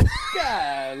bullshit?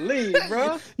 Golly,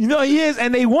 bro. You know he is,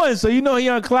 and they won, so you know he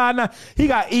on cloud now. He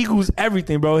got Eagles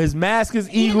everything, bro. His mask is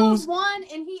Eagles. Won,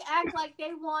 and he act like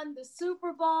they won the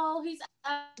Super Bowl. He's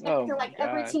acting like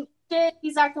every God. team shit.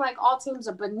 He's acting like all teams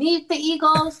are beneath the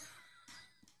Eagles.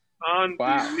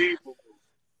 Unbelievable.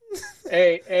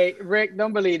 Hey, Rick,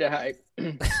 don't believe the hype.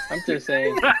 I'm just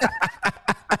saying.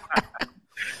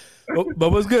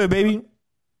 But what's good, baby?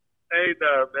 Hey,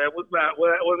 man. What's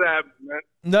happening, man?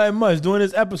 Nothing much. Doing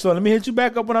this episode. Let me hit you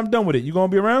back up when I'm done with it. You gonna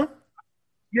be around?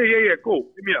 Yeah. Cool.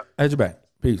 Give me up. I hit you back.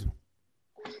 Peace.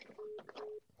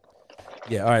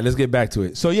 Yeah, all right, let's get back to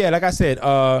it. So yeah, like I said,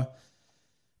 I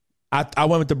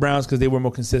went with the Browns because they were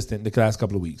more consistent the last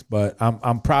couple of weeks. But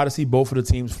I'm proud to see both of the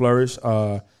teams flourish.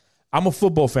 I'm a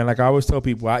football fan. Like I always tell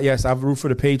people, yes, I root for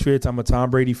the Patriots. I'm a Tom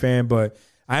Brady fan, but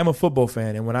I am a football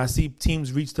fan. And when I see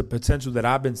teams reach the potential that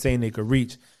I've been saying they could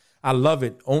reach, I love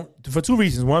it for two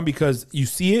reasons. One, because you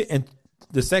see it, and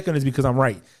the second is because I'm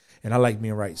right, and I like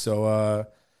being right. So,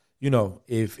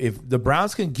 if the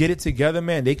Browns can get it together,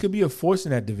 man, they could be a force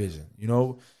in that division.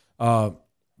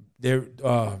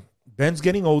 Ben's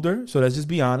getting older, so let's just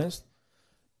be honest.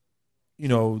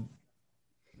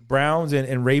 Browns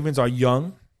and Ravens are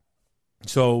young.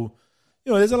 So,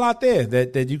 there's a lot there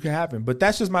that you can happen. But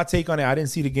that's just my take on it. I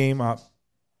didn't see the game. I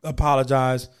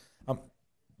apologize.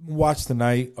 Watch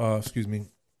tonight. Excuse me.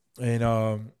 And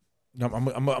I'm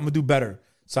gonna do better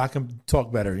so I can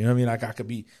talk better. You know what I mean? Like I could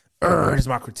be. It's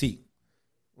my critique.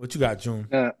 What you got, June?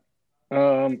 I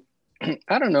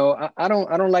don't know. I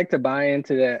don't like to buy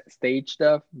into that stage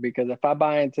stuff, because if I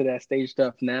buy into that stage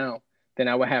stuff now, then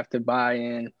I would have to buy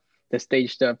in the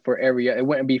stage stuff for it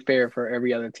wouldn't be fair for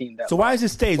every other team. So why is it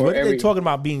staged? What are they talking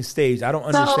about being staged? I don't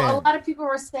understand. So a lot of people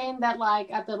were saying that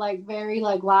at the very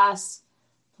last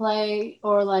play,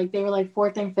 or they were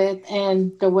 4th and 5th,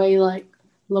 and the way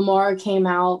Lamar came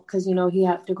out, because he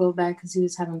had to go back because he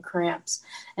was having cramps,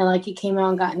 and he came out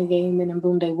and got in the game, and then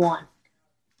boom, they won.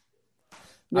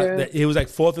 Yeah. It was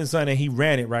 4th and son, and he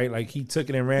ran it, right? He took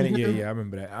it and ran it. Yeah, I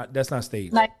remember that. That's not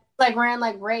staged. Ran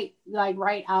right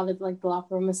out of the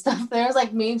locker room and stuff. There was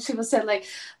memes people said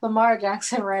Lamar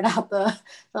Jackson ran out the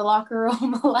locker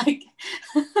room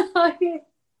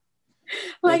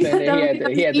he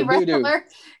had to wrestler,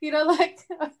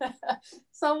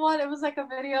 someone. It was a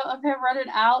video of him running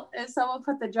out, and someone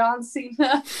put the John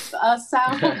Cena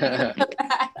sound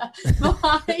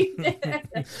behind it.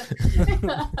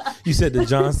 You said the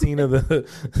John Cena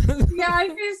Yeah, I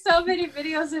see so many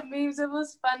videos and memes. It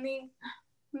was funny.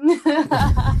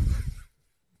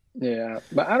 Yeah,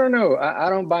 but I don't know. I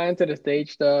don't buy into the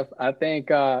stage stuff. I think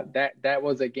that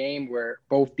was a game where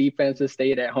both defenses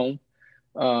stayed at home.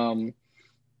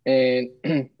 And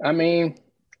I mean,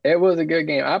 it was a good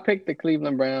game. I picked the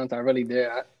Cleveland Browns. I really did.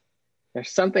 There's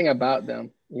something about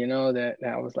them, that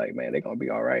I was like, man, they're going to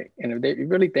be all right. And if you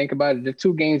really think about it, they're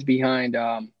 2 games behind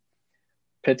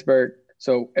Pittsburgh.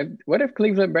 So what if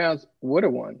Cleveland Browns would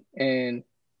have won? And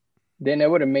then it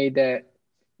would have made that,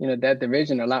 that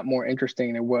division a lot more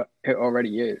interesting than what it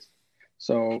already is.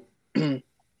 So I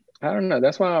don't know.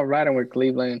 That's why I'm riding with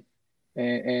Cleveland.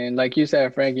 And like you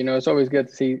said, Frank, it's always good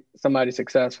to see somebody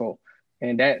successful,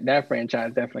 and that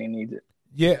franchise definitely needs it.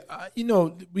 Yeah,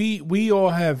 we all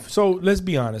have. So let's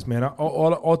be honest, man.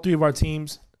 All 3 of our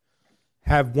teams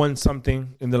have won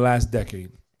something in the last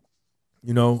decade.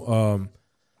 Yeah,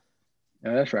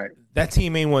 that's right. That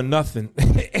team ain't won nothing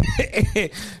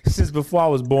since before I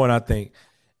was born, I think.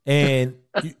 And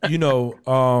to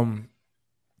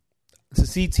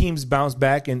see teams bounce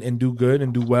back and do good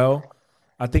and do well,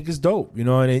 I think it's dope,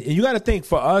 and you got to think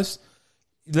for us,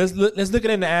 let's look at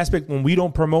it in the aspect when we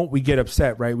don't promote, we get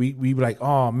upset, right? We be like,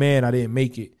 oh man, I didn't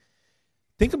make it.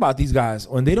 Think about these guys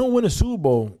when they don't win a Super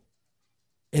Bowl,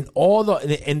 and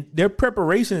and their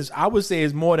preparation is, I would say,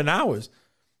 is more than ours.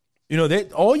 They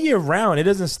all year round, it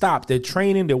doesn't stop. They're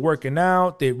training, they're working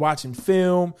out, they're watching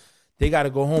film. They got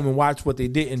to go home and watch what they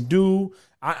didn't do.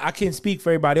 I can't speak for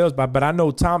everybody else, but I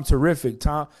know Tom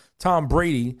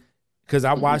Brady. Because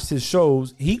I watched his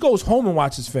shows. He goes home and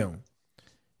watches film.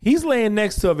 He's laying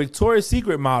next to a Victoria's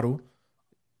Secret model,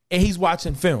 and he's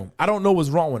watching film. I don't know what's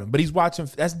wrong with him, but he's watching.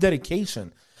 That's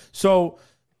dedication. So,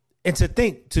 and to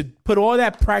put all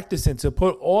that practice in, to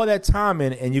put all that time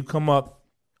in, and you come up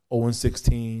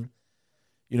 0-16.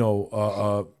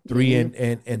 3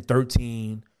 and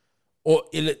 13, or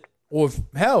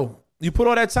hell, you put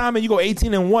all that time and you go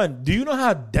 18-1. Do you know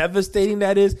how devastating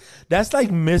that is? That's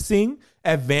like missing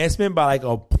advancement by like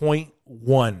a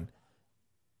 0.1,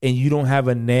 and you don't have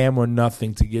a NAM or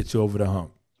nothing to get you over the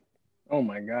hump. Oh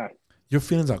my God. Your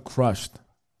feelings are crushed.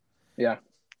 Yeah.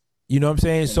 You know what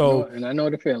I'm saying? And I know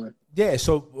the feeling. Yeah,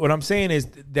 so what I'm saying is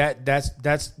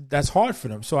that's hard for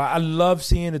them. So I love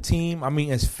seeing the team. I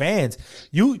mean, as fans,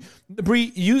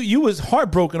 Bree, you was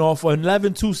heartbroken off an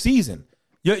 11-2 season.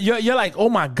 You're like, oh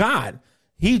my God,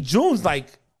 June's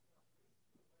like,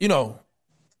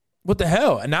 what the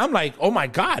hell? And I'm like, oh my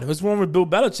God, what's wrong with Bill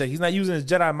Belichick? He's not using his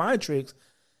Jedi mind tricks,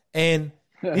 and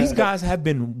these guys have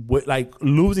been like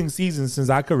losing seasons since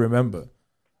I could remember.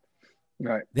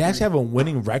 Right. They actually have a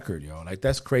winning record, yo. Like,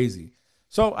 that's crazy.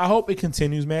 So I hope it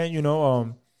continues,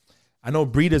 man. I know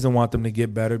Bree doesn't want them to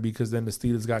get better because then the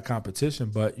Steelers got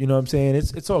competition, but you know what I'm saying?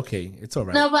 It's okay. It's all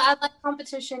right. No, but I like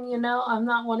competition, I'm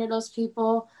not one of those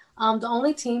people. The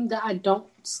only team that I don't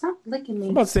stop licking me.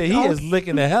 I'm about to say he is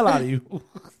licking the hell out of you.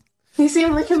 You see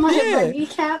him licking my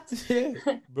kneecaps? Yeah.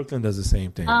 Brooklyn does the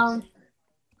same thing.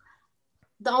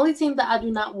 The only team that I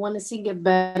do not want to see get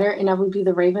better, and that would be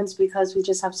the Ravens, because we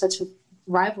just have such a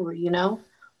rivalry,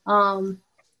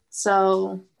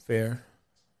 So fair.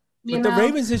 But the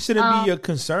Ravens, it shouldn't be a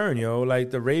concern, yo.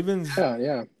 Like the Ravens,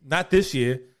 not this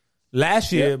year,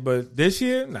 last year, but this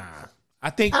year, nah. I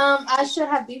think I should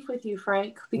have beef with you,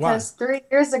 Frank, because 3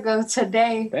 years ago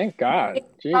today, thank God,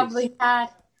 probably had.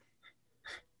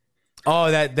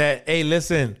 Oh, that. Hey,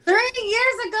 listen. 3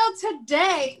 years ago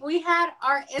today, we had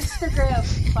our Instagram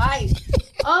fight.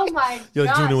 Oh my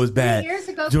God! Junior was bad. 3 years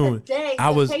ago today, I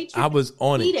was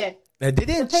on it. They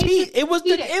didn't cheat.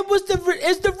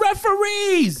 It's the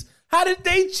referees. How did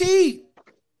they cheat?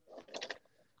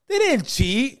 They didn't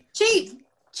cheat. Cheat.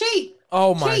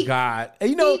 Oh my God!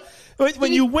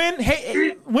 When you win,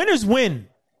 hey, winners win.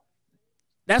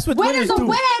 That's what winners do.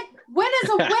 Win is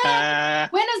a win.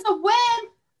 Win is a win.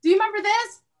 Do you remember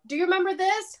this? Do you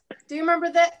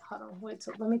remember that? Hold on, wait.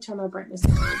 Let me turn my brightness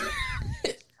down a little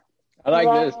bit. I like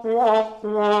this.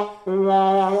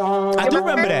 I do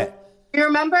remember that. Do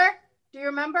you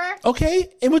remember?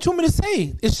 Okay, and what you want me to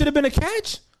say? It should have been a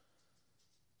catch?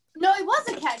 No, it was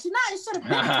a catch. It should have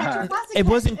been a catch. It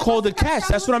wasn't called a catch.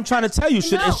 That's what I'm trying to tell you. It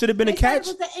should have been a catch.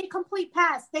 It was an incomplete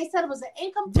pass. They said it was an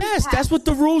incomplete pass. Yes, that's what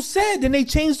the rules said. Then they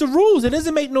changed the rules. It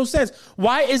doesn't make no sense.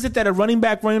 Why is it that a running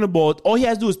back running the ball, all he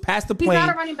has to do is pass the plane? He's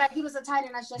not a running back. He was a tight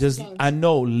end. That's just James. I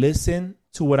know. Listen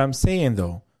to what I'm saying,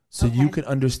 though, so you can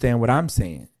understand what I'm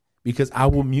saying, because I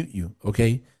will mute you,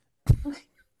 okay?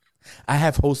 I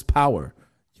have host power.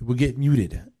 You will get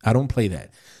muted. I don't play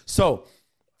that. So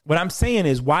what I'm saying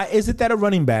is, why is it that a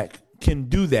running back can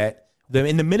do that?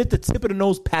 In the minute the tip of the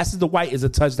nose passes the white is a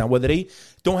touchdown, whether they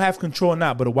don't have control or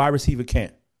not, but a wide receiver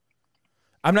can't.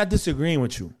 I'm not disagreeing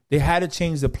with you. They had to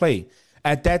change the play.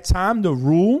 At that time, the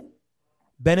rule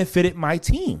benefited my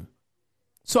team.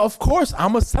 So, of course,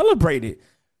 I'm going to celebrate it.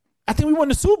 I think we won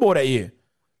the Super Bowl that year.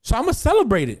 So, I'm going to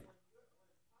celebrate it.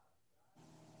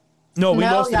 No, we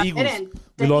lost to the Eagles.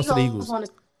 We lost to the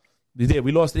Eagles. We did.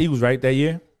 We lost the Eagles, right, that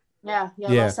year? Yeah.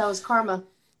 That was karma.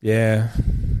 Yeah,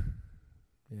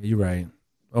 you're right.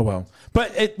 Oh, well.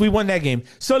 But we won that game.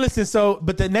 So, listen,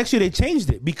 but the next year they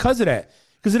changed it because of that.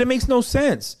 Because it makes no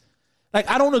sense. Like,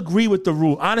 I don't agree with the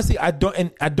rule. Honestly, I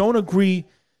don't agree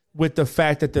with the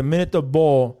fact that the minute the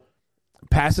ball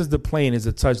passes the plane is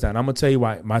a touchdown. I'm going to tell you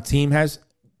why. My team has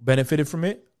benefited from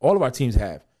it. All of our teams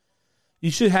have. You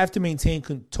should have to maintain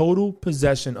total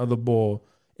possession of the ball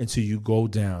until you go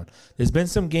down. There's been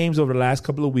some games over the last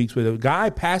couple of weeks where the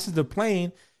guy passes the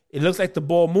plane, it looks like the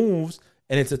ball moves,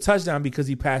 and it's a touchdown because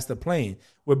he passed the plane.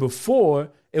 Where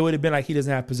before, it would have been like he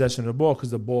doesn't have possession of the ball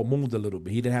because the ball moved a little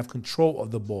bit. He didn't have control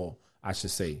of the ball, I should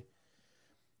say.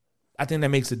 I think that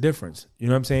makes a difference. You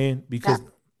know what I'm saying?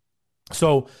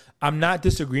 So I'm not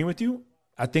disagreeing with you.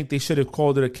 I think they should have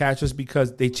called it a catch just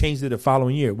because they changed it the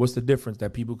following year. What's the difference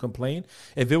that people complain?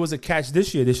 If it was a catch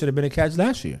this year, there should have been a catch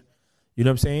last year. You know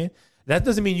what I'm saying? That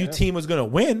doesn't mean your team was going to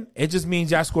win. It just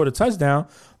means y'all scored a touchdown,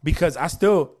 because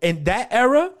in that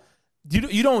era,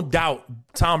 you don't doubt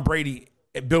Tom Brady,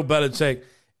 Bill Belichick,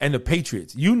 and the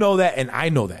Patriots. You know that, and I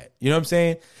know that. You know what I'm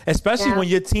saying? Especially when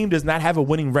your team does not have a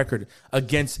winning record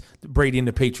against Brady and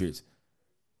the Patriots.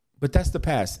 But that's the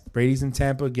past. Brady's in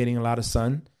Tampa getting a lot of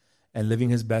sun and living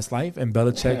his best life, and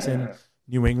Belichick's in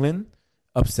New England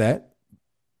upset.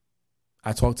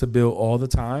 I talk to Bill all the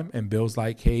time, and Bill's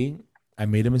like, hey, I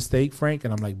made a mistake, Frank.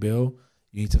 And I'm like, Bill,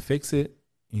 you need to fix it.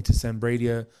 You need to send Brady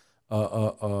a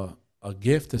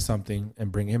gift or something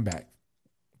and bring him back.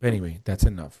 But anyway, that's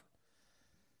enough.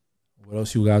 What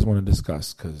else you guys want to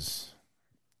discuss? Because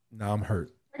now I'm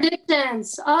hurt.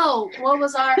 Predictions. Oh, what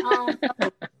was our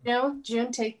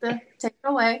June? Take it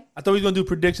away. I thought we were gonna do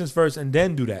predictions first and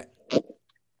then do that.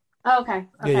 Okay.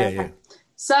 Yeah.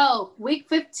 So week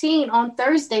 15 on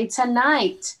Thursday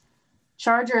tonight.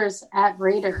 Chargers at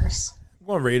Raiders. I'm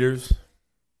going Raiders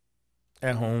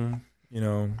at home.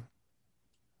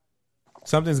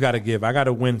 Something's got to give. I got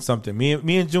to win something. Me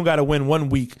and June got to win 1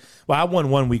 week. Well, I won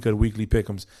 1 week of the weekly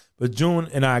pick'ems, but June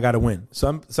and I got to win.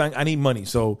 So I need money.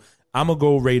 So I'm gonna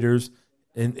go Raiders,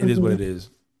 and it is what it is.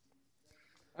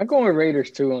 I'm going with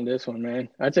Raiders too on this one, man.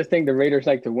 I just think the Raiders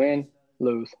like to win,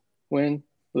 lose, win,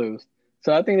 lose.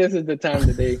 So I think this is the time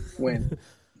that they win.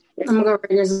 I'm gonna go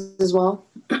Raiders as well.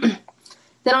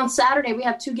 Then on Saturday, we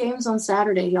have 2 games on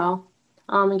Saturday, y'all.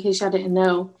 In case y'all didn't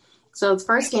know. So the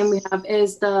first game we have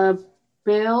is the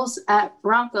Bills at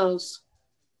Broncos.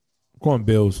 I'm going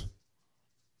Bills.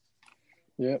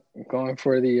 Yep, I'm going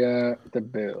for the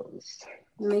Bills.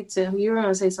 Me too. You were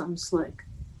gonna say something slick.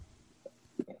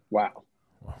 Wow.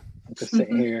 I'm just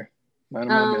sitting here. Minding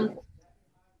my business.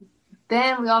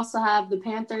 Then we also have the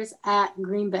Panthers at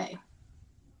Green Bay.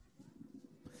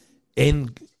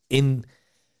 In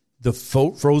the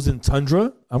frozen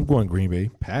tundra, I'm going Green Bay.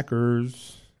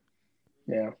 Packers.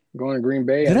 Yeah, going to Green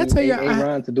Bay. Did I tell you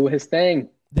Aaron to do his thing?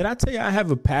 Did I tell you I have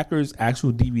a Packers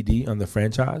actual DVD on the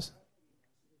franchise?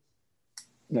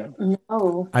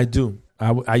 No. I do.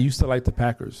 I used to like the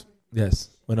Packers. Yes,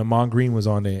 when Amon Green was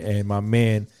on there, and my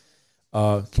man,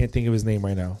 can't think of his name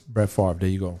right now. Brett Favre. There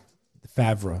you go.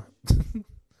 Favre.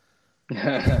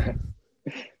 That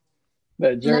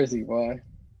jersey, boy.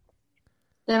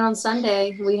 Then on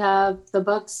Sunday we have the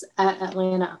Bucks at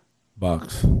Atlanta.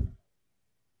 Bucks.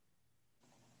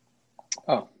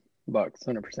 Oh, Bucks,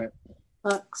 100%.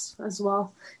 Bucks as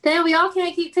well. Then we all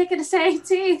can't keep picking the same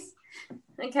teams.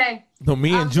 Okay. No,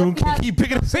 me and June can keep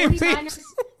picking the same teams.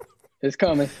 It's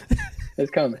coming.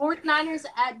 It's coming. 49ers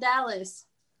at Dallas.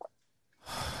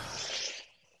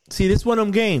 See, this is one of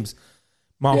them games.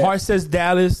 My heart says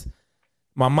Dallas.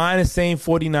 My mind is saying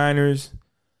 49ers.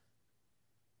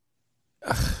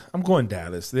 I'm going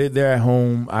Dallas. They're at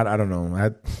home. I don't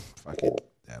know. Fuck it.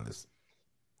 Dallas.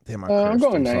 Damn, I'm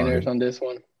going Niners on this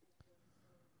one.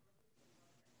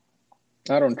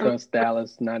 I don't trust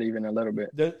Dallas, not even a little bit.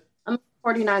 I'm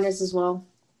 49ers as well.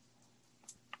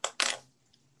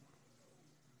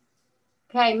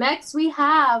 Okay, next we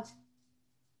have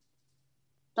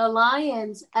the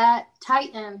Lions at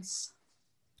Titans.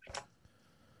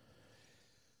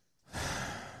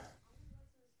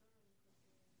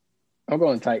 I'm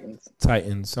going Titans.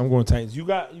 I'm going Titans. You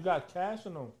got cash or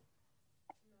no?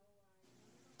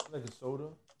 Like a soda?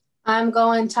 I'm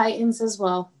going Titans as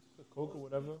well. Coke or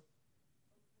whatever.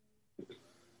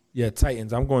 Yeah,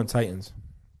 Titans. I'm going Titans.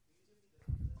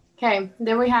 Okay,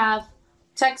 then we have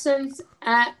Texans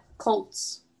at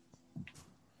Colts.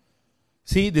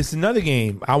 See, this is another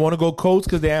game. I want to go Colts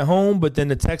because they're at home, but then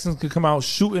the Texans could come out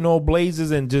shooting all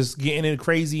blazes and just getting it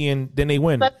crazy, and then they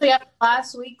win. Especially after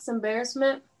last week's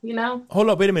embarrassment, Hold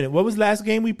up, wait a minute. What was the last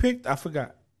game we picked? I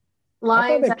forgot.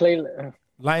 Lions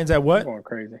at what? I'm going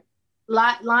crazy.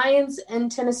 Lions in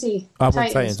Tennessee.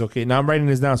 Titans. Okay, now I'm writing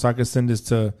this down so I can send this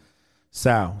to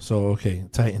Sal. So, okay,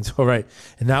 Titans. All right.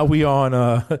 And now we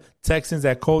on Texans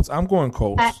at Colts. I'm going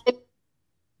Colts.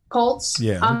 Colts?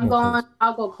 Yeah.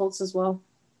 I'll go Colts as well.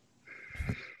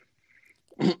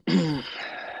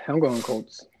 I'm going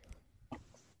Colts.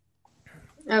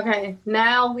 Okay,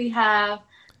 now we have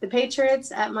the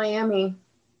Patriots at Miami.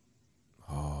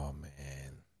 Oh,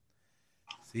 man.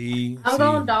 See? I'm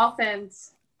going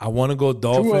Dolphins. I want to go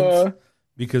Dolphins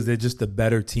because they're just a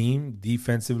better team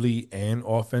defensively and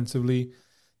offensively.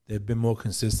 There's been more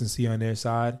consistency on their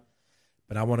side.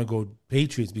 But I want to go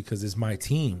Patriots because it's my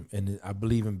team, and I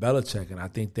believe in Belichick, and I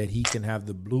think that he can have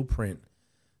the blueprint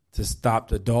to stop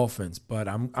the Dolphins. But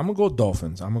I'm gonna go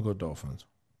Dolphins. Hold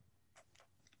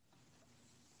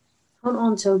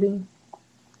on, Toby.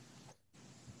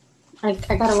 I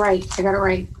got it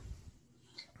right.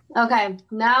 Okay,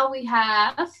 now we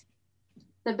have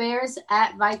the Bears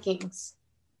at Vikings.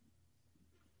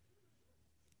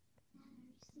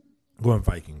 Going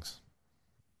Vikings.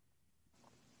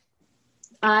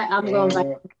 I'm going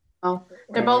Vikings. Oh,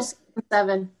 they're both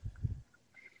 6-7.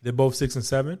 They're both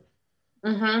 6-7?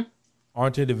 Mm-hmm.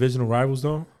 Aren't they divisional rivals,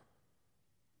 though?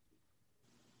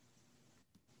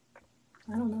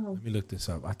 I don't know. Let me look this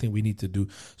up. I think we need to do...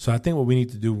 So I think what we need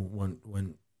to do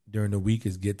when during the week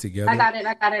is get together. I got it.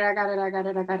 I got it.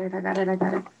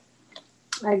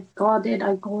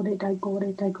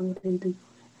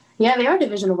 Yeah, they are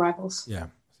divisional rivals. Yeah.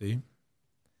 See?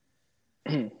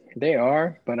 They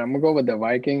are, but I'm gonna go with the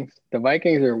Vikings. The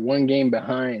Vikings are one game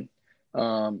behind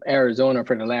Arizona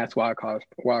for the last wild card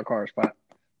spot.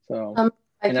 So, and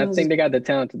I Vikings. think they got the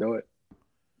talent to do it.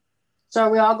 So are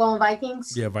we all going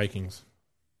Vikings? Yeah, Vikings.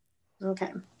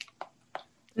 Okay.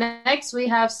 Next, we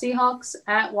have Seahawks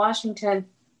at Washington.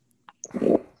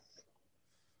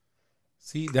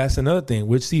 See, that's another thing.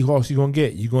 Which Seahawks you gonna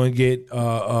get? You gonna get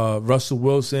Russell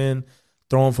Wilson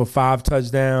throwing for 5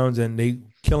 touchdowns and they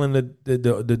killing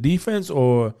the defense,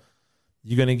 or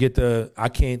you're gonna get I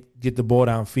can't get the ball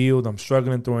downfield. I'm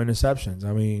struggling throwing interceptions.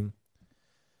 I mean,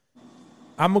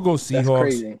 I'm gonna go Seahawks. That's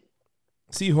crazy.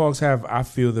 Seahawks have, I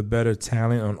feel, the better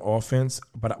talent on offense,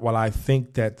 but while I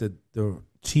think that the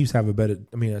Chiefs have a better,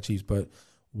 I mean not Chiefs, but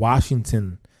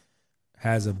Washington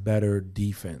has a better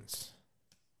defense.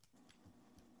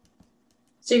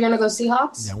 So you're gonna go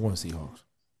Seahawks? Yeah, I want Seahawks.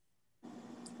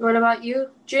 What about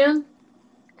you, June?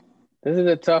 This is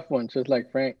a tough one, just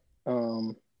like Frank.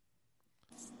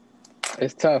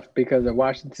 It's tough because of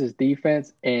Washington's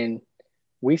defense, and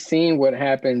we've seen what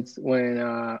happens when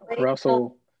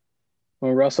Russell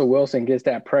Wilson gets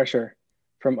that pressure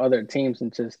from other teams,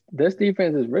 and just this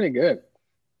defense is really good.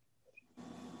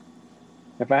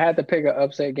 If I had to pick an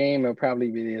upset game, it would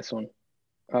probably be this one.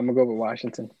 I'm gonna go with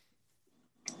Washington.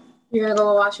 You're gonna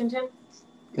go with Washington?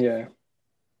 Yeah.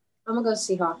 I'm gonna go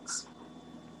Seahawks.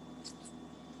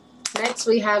 Next,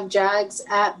 we have Jags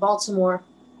at Baltimore.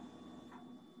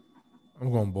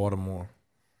 I'm going Baltimore.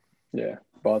 Yeah,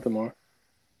 Baltimore.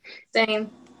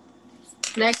 Same.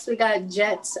 Next, we got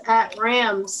Jets at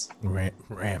Rams.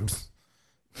 Rams.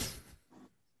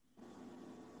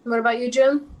 What about you,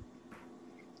 Jim?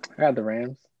 I got the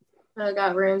Rams. I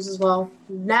got Rams as well.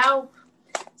 Now,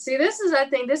 see, I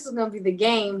think this is going to be the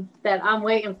game that I'm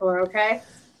waiting for, okay?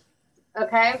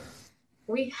 Okay?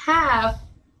 We have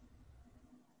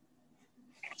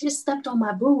just stepped on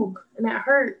my boob, and that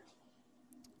hurt.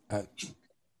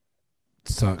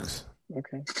 Sucks.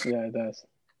 Okay. Yeah, it does.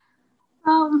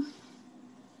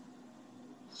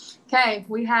 Okay,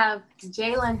 we have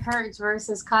Jalen Hurts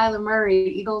versus Kyler Murray,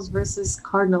 Eagles versus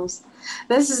Cardinals.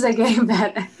 This is a game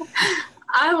that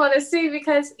I want to see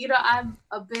because, I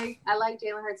like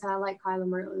Jalen Hurts and I like Kyler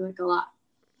Murray like a lot.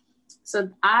 So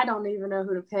I don't even know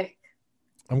who to pick.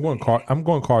 I'm going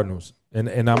Cardinals, and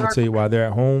I'm gonna tell you why. They're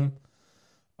at home.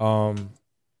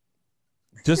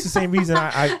 Just the same reason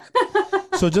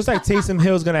So just like Taysom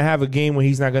Hill's gonna have a game where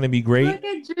he's not gonna be great. Look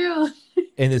at you.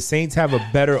 And the Saints have a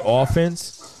better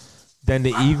offense than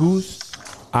the Eagles.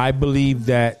 I believe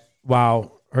that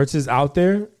while Hurts is out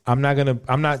there, I'm not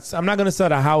gonna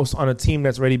sell a house on a team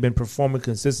that's already been performing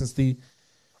consistently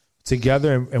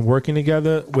together and working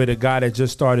together with a guy that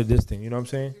just started this thing. You know what I'm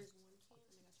saying?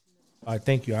 All right,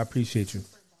 thank you. I appreciate you.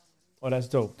 Oh, that's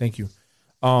dope. Thank you.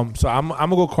 So I'm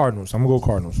gonna go Cardinals.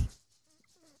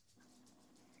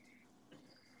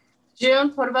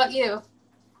 June, what about you?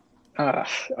 Are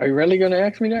you really gonna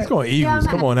ask me that? Let's go Eagles.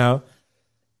 Come on now.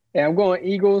 Yeah, I'm going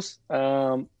Eagles.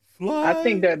 I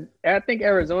think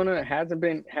Arizona hasn't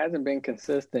been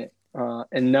consistent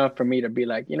enough for me to be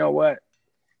like, you know what,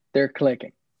 they're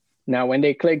clicking. Now, when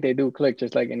they click, they do click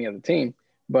just like any other team,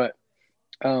 but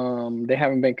they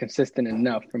haven't been consistent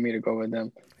enough for me to go with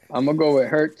them. I'm gonna go with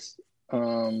Hurts.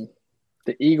 The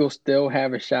Eagles still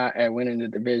have a shot at winning the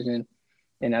division,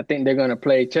 and I think they're gonna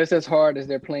play just as hard as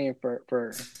they're playing for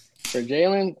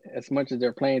Jalen, as much as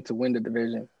they're playing to win the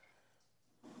division.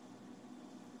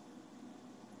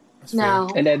 No.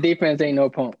 And that defense ain't no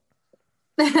punk.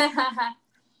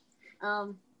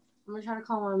 I'm gonna try to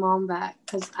call my mom back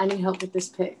because I need help with this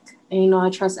pick. And I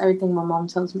trust everything my mom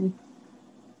tells me.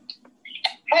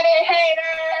 Hey, hater!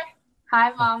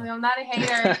 Hi, Mommy. I'm not a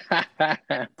hater.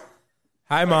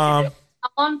 Hi, Mom.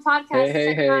 I'm on podcast.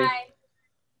 Hey. Hi.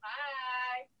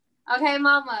 Bye. Okay,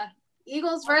 Mama.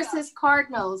 Eagles versus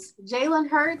Cardinals. Jalen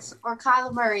Hurts or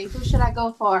Kyler Murray? Who should I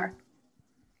go for?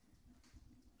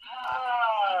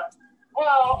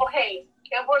 Well, okay.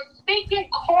 If we're speaking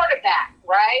quarterback,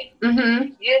 right?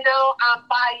 Mm-hmm. I'm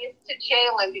biased to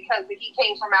Jalen because he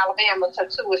came from Alabama, so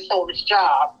Tua stole his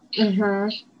job. Mm-hmm.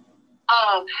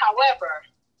 However,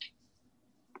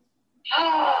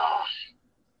 I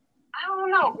don't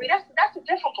know. That's a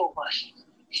difficult one.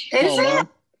 Is it?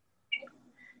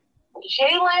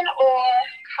 Jalen or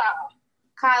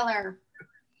Kyler.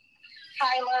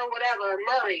 Whatever,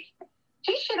 Murray.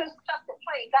 He should have stuck to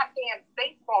playing goddamn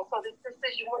baseball so this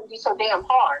decision wouldn't be so damn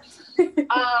hard.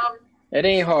 It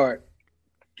ain't hard.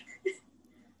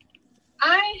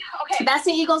 Okay. That's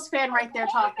the Eagles fan right there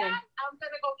talking. I'm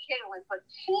gonna go Jalen, but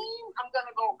team, I'm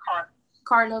gonna go Cardinals.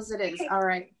 Cardinals it is. All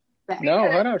right.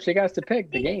 No, hold on. She got to pick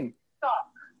the game.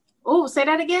 Oh, say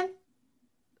that again.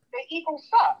 The Eagles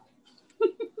suck.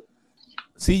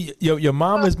 See, your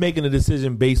mom is making a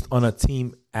decision based on a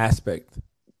team aspect.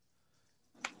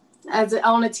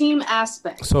 On a team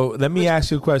aspect. So let me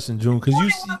ask you a question, June, because you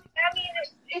see. I mean,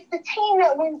 it's the team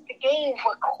that wins the game,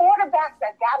 but quarterbacks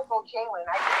that gotta go Jalen.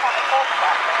 I just want to talk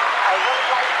about that. I really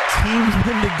like that. Teams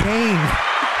win the game.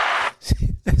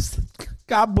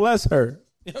 God bless her.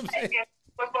 You know what I'm saying?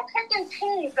 But for picking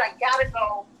teams, I gotta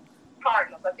go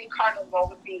Cardinals. I think Cardinals go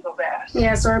with the Eagles ass.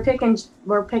 Yeah, so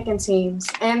we're picking teams,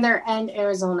 and they're and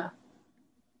Arizona.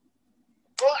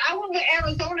 Well, I went with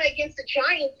Arizona against the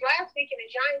Giants last week, and the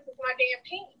Giants is my damn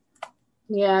team.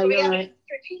 Yeah, So we you're gotta right. be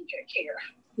strategic here.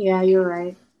 Yeah, you're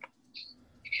right.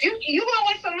 You want to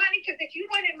win some money? Because if you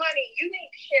winning money, you need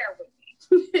to share with me.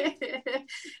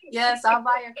 Yes, I'll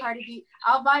buy your Cardi B.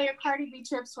 I'll buy your Cardi B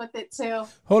trips with it too.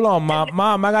 Hold on, Mom.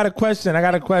 Mom, I got a question.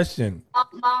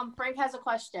 Mom, Frank has a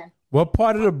question. What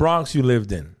part of the Bronx you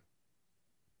lived in?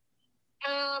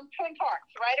 Twin Parks,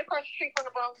 right across the street from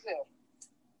the Bronx Zoo.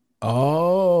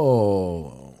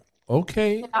 Oh,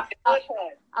 okay. I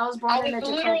was born in a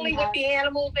literally with the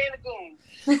animals and the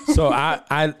goons. So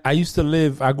I used to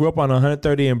live. I grew up on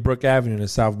 130 in Brook Avenue in the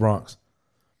South Bronx.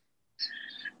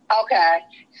 Okay,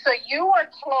 so you were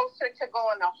closer to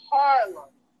going to Harlem.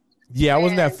 Yeah, I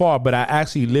wasn't that far, but I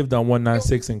actually lived on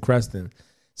 196 in Creston.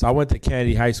 So I went to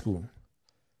Kennedy High School.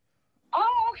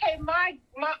 Oh, okay. My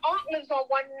aunt lives on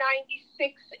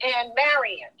 196 and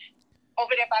Marion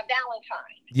over there by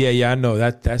Valentine. Yeah, I know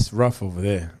that's rough over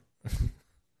there.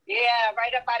 Yeah,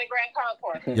 right up by the Grand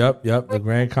Concourse. Yep, the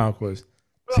Grand Concourse.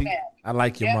 See, I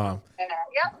like your mom.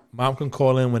 Yep. Mom can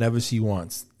call in whenever she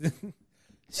wants.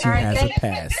 She All right, has a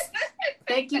pass.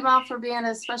 Thank you, Mom, for being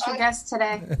a special guest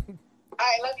today.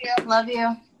 I love you. Love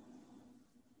you.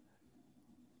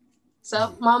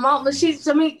 So, my mom,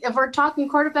 if we're talking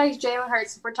quarterbacks, Jalen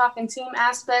Hurts. If we're talking team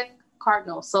aspect,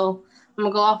 Cardinals. So, I'm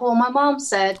going to go off what my mom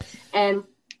said, and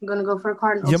I'm going to go for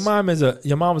Cardinals. Your mom is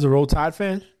a Roll Tide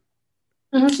fan?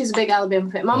 Mm-hmm, she's a big Alabama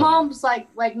fan. My mom's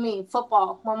like me,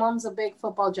 football. My mom's a big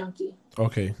football junkie.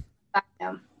 Okay. I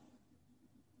am.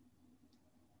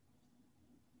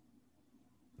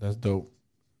 That's dope.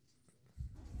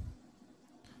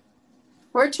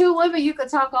 We're two women. You could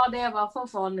talk all day about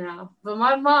football now, but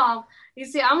my mom. You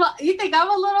see, you think I'm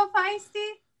a little feisty?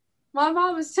 My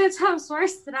mom is 10 times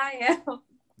worse than I am.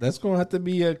 That's gonna have to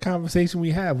be a conversation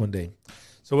we have one day.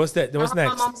 So what's that? What's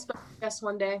next? My mom's special guest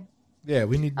one day. Yeah,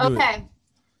 we need to do it. Okay,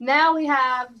 now we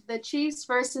have the Chiefs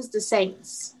versus the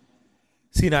Saints.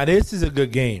 See, now this is a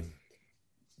good game.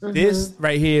 Mm-hmm. This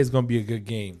right here is gonna be a good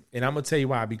game, and I'm gonna tell you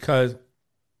why. Because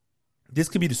this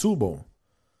could be the Super Bowl.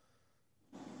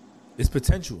 It's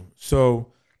potential. So,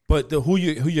 but who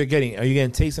you're getting? Are you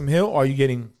getting Taysom Hill or are you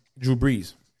getting Drew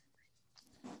Brees?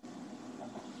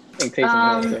 I think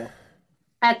Taysom Hill.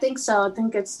 I think so. I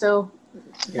think it's still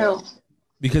Hill.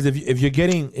 Because if you're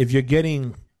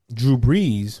getting Drew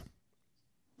Brees,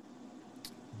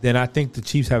 then I think the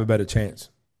Chiefs have a better chance.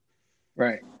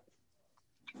 Right.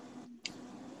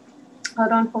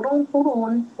 Hold on.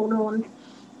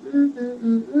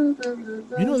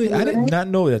 You know, I did not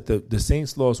know that the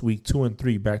Saints lost week 2 and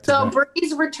 3 back to back. So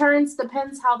Breeze returns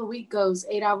depends how the week goes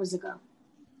 8 hours ago.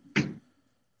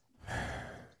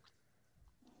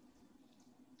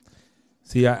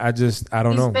 See, I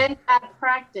don't know. He's been at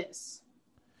practice.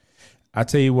 I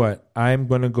tell you what, I'm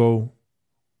gonna go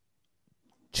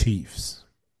Chiefs.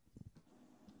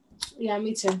 Yeah,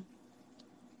 me too.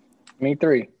 Me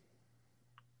 3.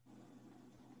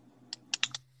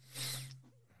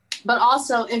 But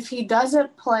also, if he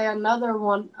doesn't play, another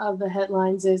one of the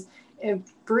headlines is if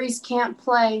Breeze can't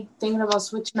play, thinking about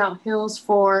switching out Hills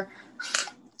for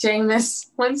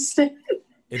Jameis Winston.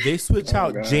 If they switch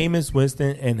out Jameis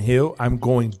Winston and Hill, I'm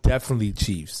going definitely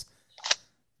Chiefs.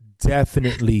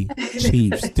 Definitely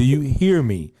Chiefs. Do you hear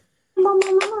me?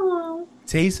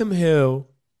 Taysom Hill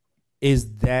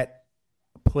is that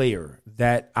player,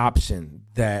 that option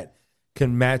that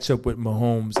can match up with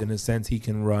Mahomes in a sense. He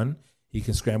can run. He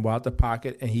can scramble out the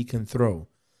pocket, and he can throw.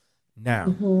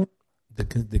 Now,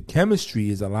 the chemistry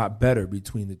is a lot better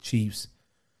between the Chiefs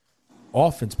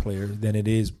offense players than it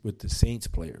is with the Saints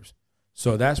players.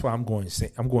 So that's why I'm going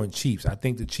Chiefs. I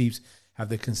think the Chiefs have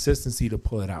the consistency to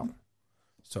pull it out.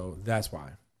 So that's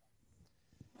why.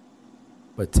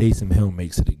 But Taysom Hill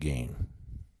makes it a game.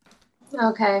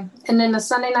 Okay. And then the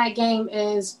Sunday night game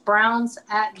is Browns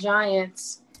at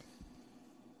Giants.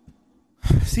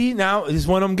 See, now it's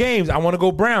one of them games. I want to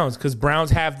go Browns because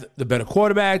Browns have the better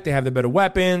quarterback. They have the better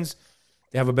weapons.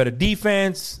 They have a better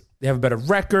defense. They have a better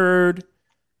record.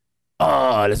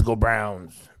 Oh, let's go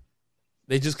Browns.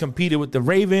 They just competed with the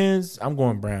Ravens. I'm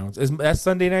going Browns. That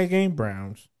Sunday night game,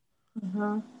 Browns.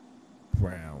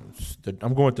 Browns.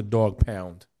 I'm going with the dog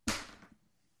pound.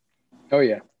 Oh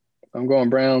yeah, I'm going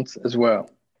Browns as well.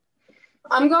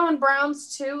 I'm going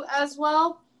Browns too as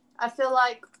well. I feel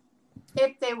like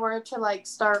if they were to like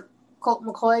start Colt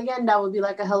McCoy again, that would be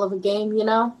like a hell of a game, you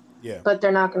know? Yeah. But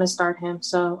they're not going to start him,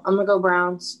 so I'm going to go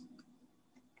Browns.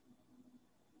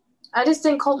 I just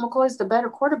think Colt McCoy is the better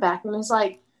quarterback. And it's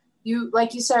like you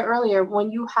said earlier,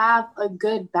 when you have a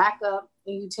good backup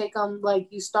and you take them, like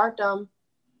you start them,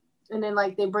 and then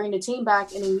like they bring the team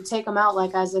back and then you take them out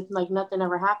like as if like nothing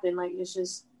ever happened. Like it's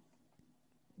just.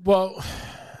 Well,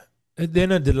 they're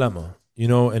in a dilemma, you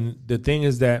know, and the thing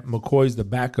is that McCoy's the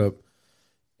backup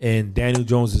and Daniel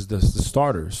Jones is the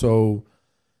starter. So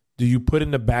do you put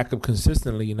in the backup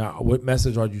consistently? Now, what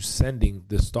message are you sending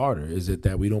the starter? Is it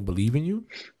that we don't believe in you?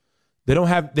 They don't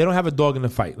have a dog in the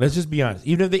fight. Let's just be honest.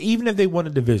 Even if they won a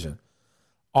division,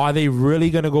 are they really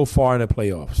going to go far in the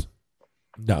playoffs?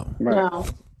 No. No.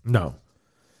 No.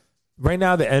 Right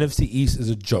now, the NFC East is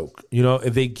a joke. You know,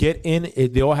 if they get in,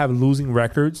 they all have losing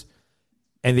records,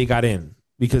 and they got in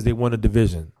because they won a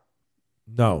division.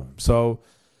 No. So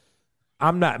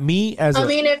I'm not me as. I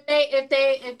mean,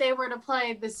 if they were to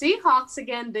play the Seahawks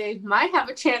again, they might have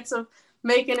a chance of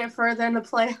making it further in the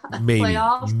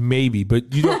playoffs. Maybe,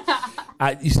 but you don't.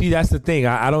 You see, that's the thing.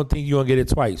 I don't think you're gonna get it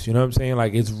twice. You know what I'm saying?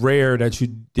 Like it's rare that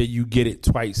you get it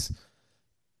twice.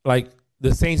 Like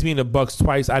the Saints beating the Bucks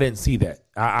twice, I didn't see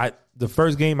that. The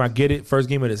first game, I get it. First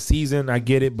game of the season, I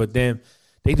get it. But then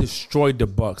they destroyed the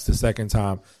Bucks the second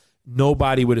time.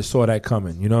 Nobody would have saw that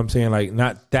coming. You know what I'm saying? Like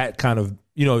not that kind of.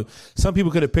 You know, some people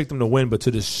could have picked them to win, but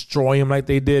to destroy them like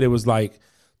they did, it was like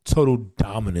total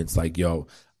dominance. Like, yo,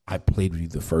 I played with you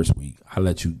the first week. I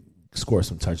let you score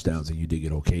some touchdowns and you did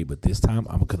it okay. But this time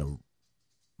I'm going to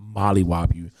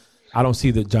mollywop you. I don't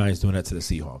see the Giants doing that to the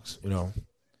Seahawks, you know?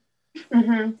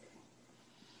 Mm-hmm.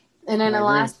 And then the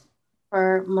last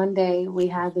for Monday, we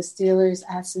had the Steelers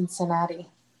at Cincinnati.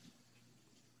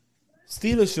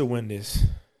 Steelers should win this.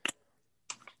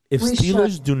 If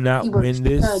Steelers do not win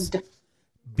this,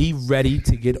 be ready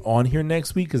to get on here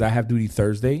next week because I have duty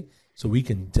Thursday. So we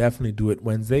can definitely do it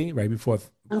Wednesday, right before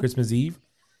Christmas Eve.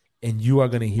 And you are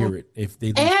going to hear it if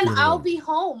they do. And I'll be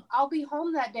home. I'll be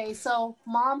home that day. So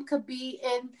Mom could be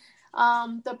in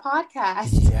the podcast.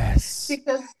 Yes.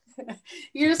 Because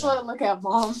you just want to look at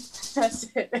Mom. That's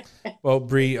it. Well,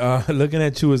 Bree, looking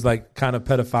at you is like kind of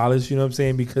pedophilish, you know what I'm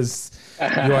saying? Because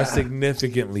you are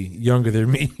significantly younger than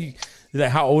me.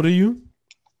 Like, how old are you?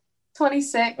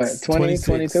 26. 20,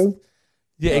 22?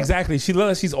 Yeah, exactly. She looks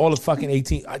like she's all of fucking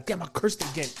 18. Damn, I cursed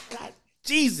again. God,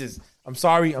 Jesus. I'm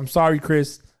sorry,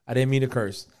 Chris. I didn't mean to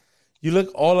curse. You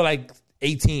look all of like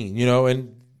 18, you know,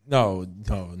 and no.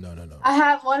 I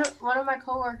have one of my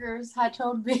coworkers had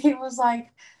told me, he was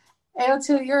like,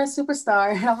 AO2, you're a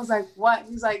superstar. And I was like, what?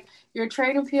 He's like, you're a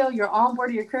trade appeal, you're on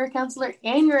board, you're a career counselor,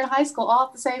 and you're in high school all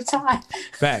at the same time.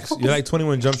 Facts. You're like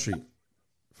 21 Jump Street.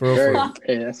 For real.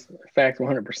 Yes, facts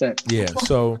 100%. Yeah,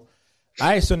 so, all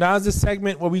right, so now is the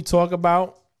segment where we talk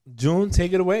about June.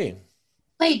 Take it away.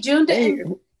 Wait, June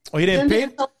didn't. Oh, you didn't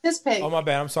pick? His pick. Oh, my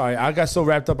bad. I'm sorry. I got so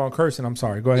wrapped up on cursing. I'm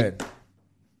sorry. Go ahead.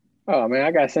 Oh, man,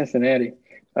 I got Cincinnati.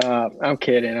 I'm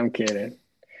kidding.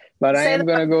 But I am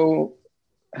going to go,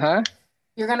 huh?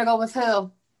 You're going to go with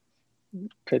who?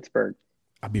 Pittsburgh.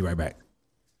 I'll be right back.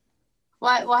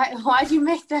 Why'd you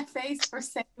make that face for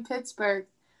saying Pittsburgh?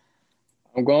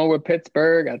 I'm going with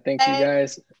Pittsburgh. I think you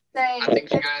guys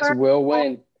will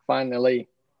win finally.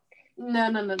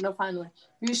 No, finally.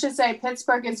 You should say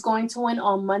Pittsburgh is going to win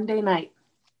on Monday night.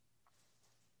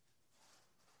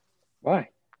 Why?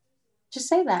 Just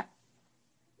say that.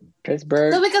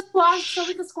 Pittsburgh. So we can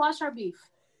squash our beef.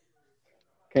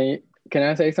 Can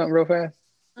I say something real fast?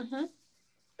 Mm-hmm.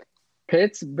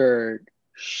 Pittsburgh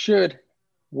should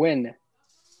win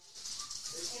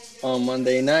on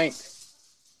Monday night.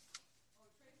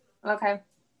 Okay.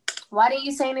 Why didn't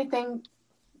you say anything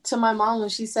to my mom when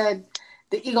she said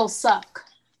the Eagles suck?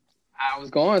 I was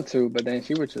going to, but then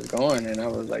she was just going, and I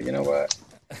was like, you know what?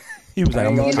 He was like,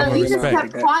 he just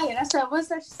kept quiet. I said, what's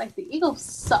that? She's like, the Eagles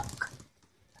suck.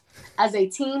 As a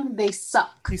team, they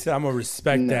suck. He said, I'm going to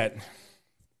respect that.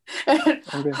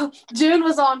 Okay. June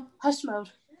was on hush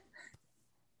mode.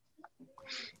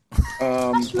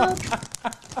 Hush mode?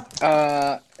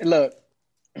 Look,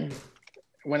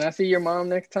 when I see your mom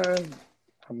next time,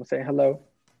 I'm going to say hello.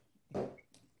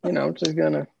 You know, I'm just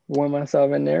going to warm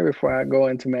myself in there before I go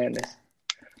into madness.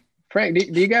 Frank,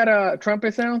 do you got a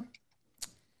trumpet sound?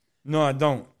 No, I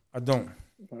don't.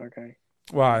 Okay.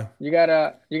 Why? You got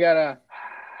a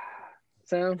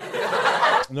sound?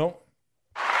 Nope.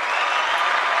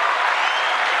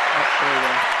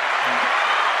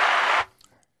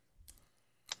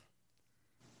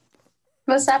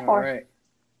 What's that All for? right.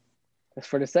 That's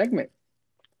for the segment.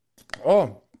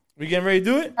 Oh, we getting ready to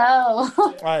do it? Oh.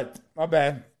 All right, my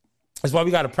bad. That's why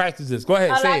we got to practice this. Go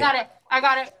ahead, say I it. got it. I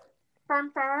got it.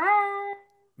 Firm, firm.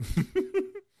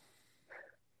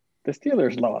 The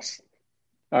Steelers lost.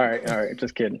 All right.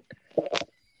 Just kidding.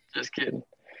 Just kidding.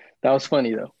 That was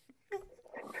funny though.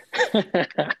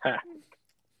 That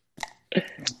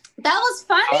was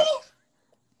funny?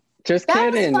 Just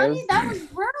That kidding. was funny? That was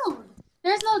rude.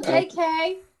 There's no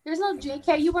JK. There's no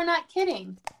JK. You were not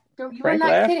kidding. You were Frank not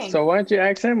laughed. kidding. So why don't you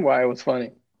ask him why it was funny?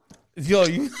 Yo,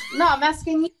 you. No, I'm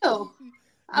asking you.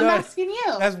 I'm Yo, asking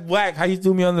you. That's whack. How you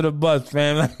threw me under the bus,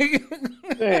 fam?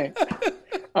 Dang.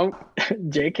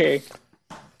 JK.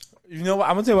 You know what?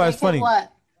 I'm gonna tell you why it's JK funny.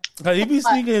 what? Cause he be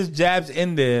sneaking his jabs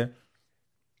in there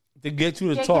to get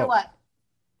you to JK talk. what?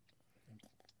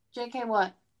 JK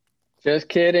what? Just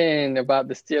kidding about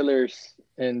the Steelers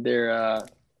and their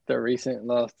recent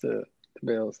loss to the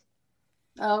Bills.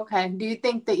 Oh, okay. Do you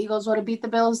think the Eagles would have beat the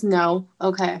Bills? No.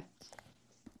 Okay.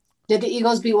 Did the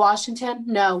Eagles beat Washington?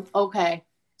 No. Okay.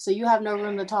 So you have no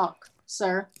room to talk,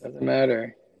 sir. Doesn't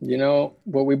matter. You know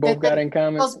what we both got in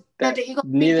common? Did the Eagles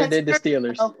beat Neither did the Pittsburgh?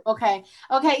 Steelers. Oh, okay.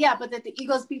 Okay, yeah, but did the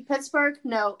Eagles beat Pittsburgh?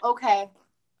 No. Okay.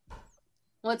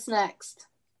 What's next?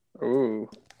 Ooh.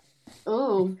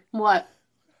 Ooh, what?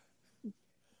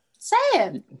 Say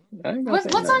it. I ain't gonna What's say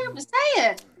on nothing. your? Say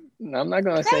it. No, I'm not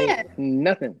gonna Say say it.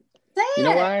 nothing. Say You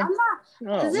know it. why? I'm not.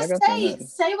 No, I'm not Just gonna say say nothing.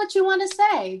 say what you want to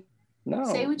say. No.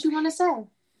 Say what you want to say.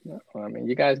 No. I mean,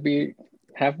 you guys be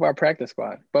half of our practice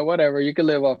squad, but whatever. You can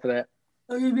live off of that.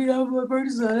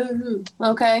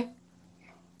 Okay.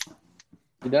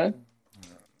 You done?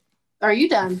 Are you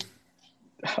done?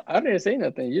 I didn't say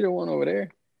nothing. You the one over there.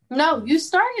 No, you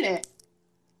started it.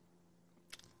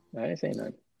 I didn't say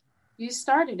nothing. You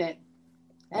started it.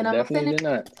 And I I'm definitely finished.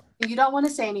 did not. You don't want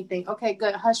to say anything. Okay,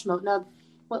 good. Hush mode. Now,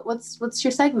 what's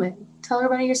your segment? Tell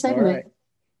everybody your segment.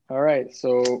 All right.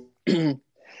 So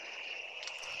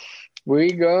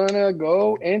we're gonna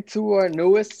go into our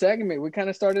newest segment. We kind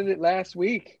of started it last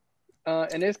week,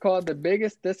 and it's called "The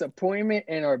Biggest Disappointment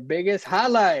and Our Biggest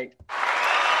Highlight." All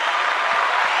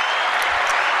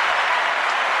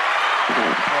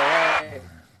right.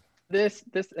 This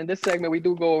in this segment, we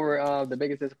do go over the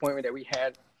biggest disappointment that we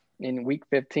had in Week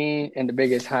 15 and the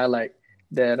biggest highlight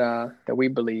that we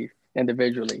believe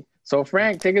individually. So,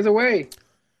 Frank, take us away.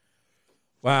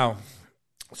 Wow.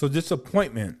 So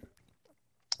disappointment.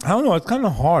 I don't know. It's kind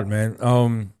of hard,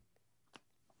 man.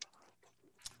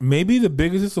 Maybe the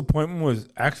biggest disappointment was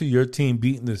actually your team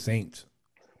beating the Saints.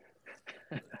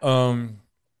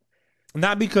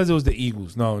 Not because it was the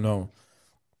Eagles. No.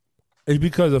 It's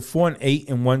because a 4-8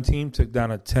 and one team took down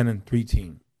a 10-3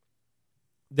 team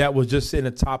that was just sitting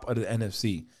at the top of the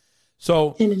NFC.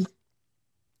 So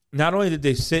not only did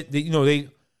they sit, they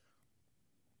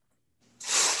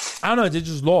I don't know, they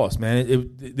just lost, man.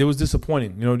 It was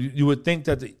disappointing. You know, you would think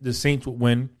that the Saints would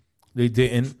win. They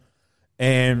didn't.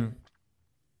 And,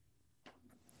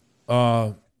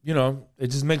 it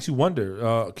just makes you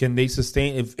wonder, can they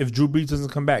sustain, if Drew Brees doesn't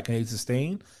come back, can they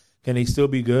sustain? Can they still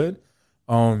be good?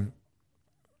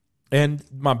 And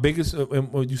my biggest,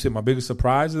 what you said, my biggest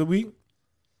surprise of the week?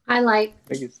 Highlight.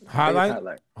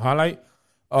 Highlight.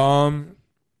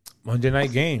 Monday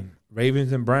night game,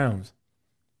 Ravens and Browns.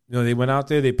 You know, they went out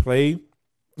there, they played.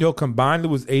 Combined it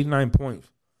was 89 points.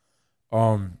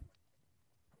 Let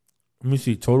me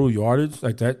see, total yardage.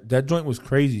 Like that joint was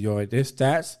crazy, yo. Like their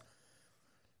stats.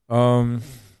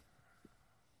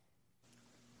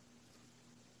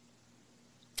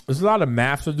 There's a lot of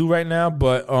math to do right now,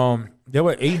 but there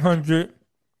were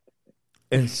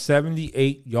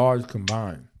 878 yards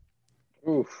combined.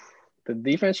 Oof. Did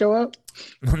the defense show up?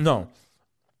 No.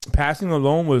 Passing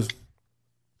alone was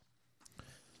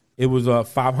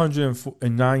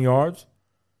 509 yards.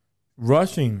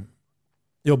 Rushing,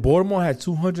 Baltimore had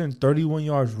 231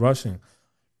 yards rushing.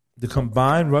 The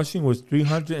combined rushing was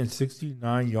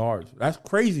 369 yards. That's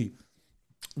crazy.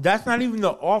 That's not even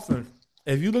the offense.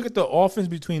 If you look at the offense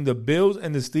between the Bills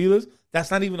and the Steelers,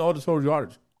 that's not even all the total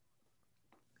yardage.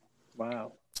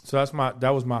 Wow. So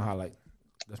that was my highlight.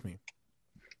 That's me.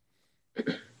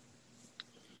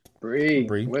 Bree,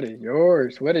 what is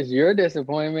yours? What is your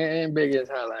disappointment and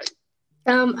biggest highlight?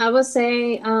 I would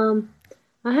say I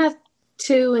have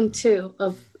 2 and 2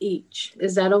 of each.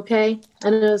 Is that okay? I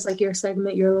know it's like your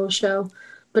segment, your little show,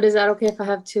 but is that okay if I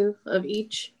have 2 of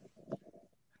each?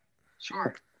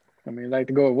 Sure. I mean, I'd like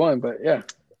to go with 1, but yeah.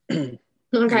 Okay,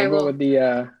 we'll go with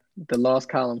the lost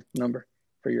column number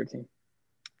for your team.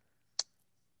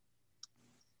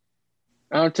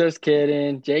 I'm just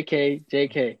kidding.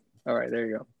 JK. All right, there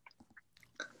you go.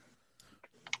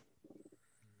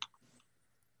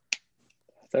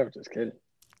 myself. Just kidding.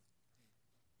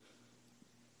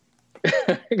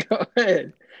 Go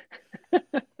ahead.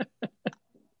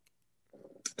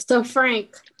 So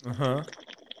Frank, Uh-huh.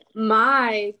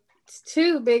 my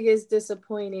two biggest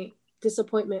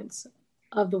disappointments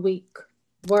of the week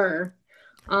were,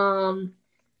 can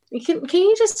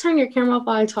you just turn your camera off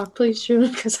while I talk, please, June?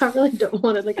 Because I really don't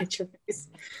want to look at your face.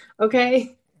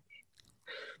 Okay.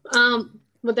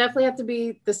 Would definitely have to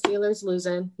be the Steelers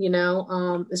losing,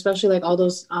 especially like all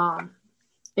those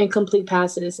incomplete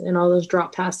passes and all those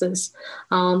drop passes,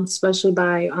 especially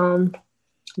by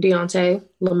Deontay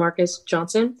LaMarcus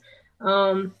Johnson.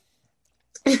 And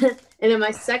then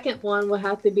my second one would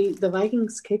have to be the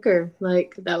Vikings kicker.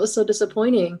 Like, that was so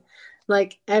disappointing.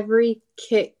 Like, every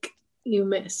kick you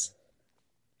miss,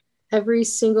 every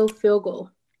single field goal.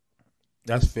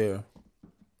 That's fair.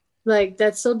 Like,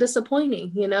 that's so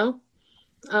disappointing,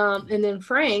 And then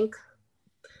Frank,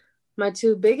 my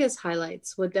two biggest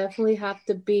highlights would definitely have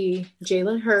to be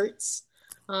Jalen Hurts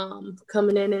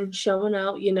coming in and showing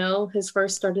out, his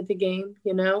first start of the game,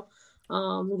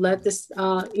 led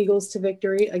the Eagles to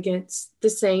victory against the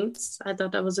Saints. I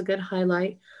thought that was a good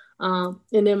highlight. And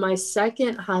then my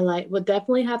second highlight would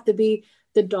definitely have to be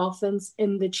the Dolphins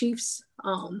and the Chiefs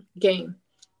game,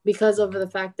 because of the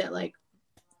fact that, like,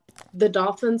 the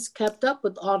Dolphins kept up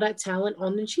with all that talent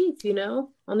on the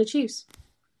Chiefs.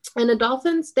 And the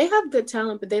Dolphins, they have good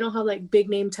talent, but they don't have like big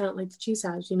name talent like the Chiefs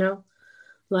has,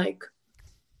 like,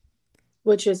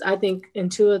 which is, I think, in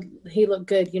Tua, he looked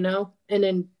good, and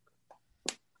then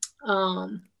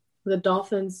the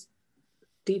Dolphins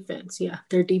defense,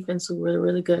 their defense was really,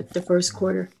 really good the first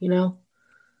quarter,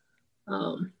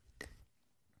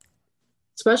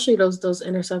 especially those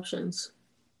interceptions.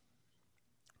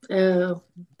 I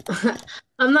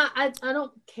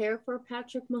don't care for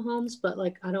Patrick Mahomes, but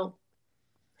like, I don't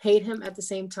hate him at the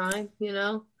same time,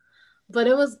 but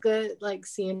it was good, like,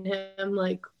 seeing him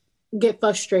like get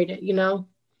frustrated,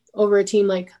 over a team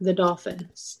like the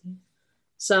Dolphins.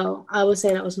 So I would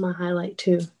say that was my highlight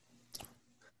too.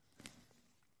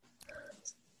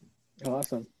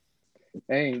 Awesome.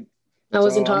 Hey, I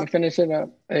wasn't I'm gonna talking. finish it up.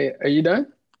 Hey, are you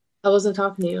done? I wasn't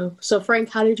talking to you. So Frank,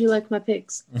 how did you like my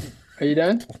picks? Are you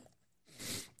done?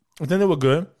 I think they were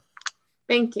good.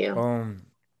 Thank you.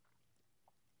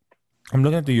 I'm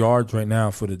looking at the yards right now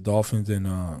for the Dolphins and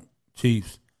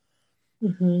Chiefs.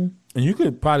 Mm-hmm. And you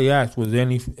could probably ask, was there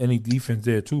any defense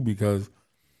there too? Because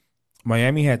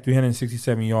Miami had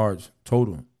 367 yards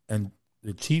total, and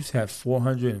the Chiefs had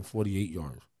 448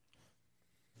 yards.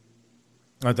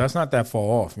 Like, that's not that far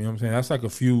off. You know what I'm saying? That's like a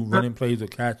few running plays or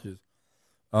catches.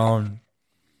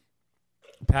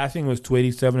 Passing was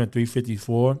 287 to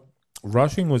 354.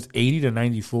 Rushing was 80 to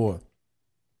 94.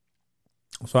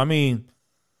 So, I mean,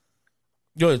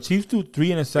 the Chiefs threw 3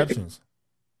 interceptions.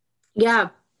 Yeah,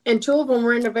 and 2 of them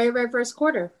were in the very, very first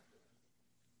quarter.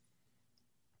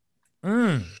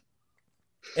 And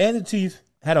the Chiefs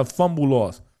had a fumble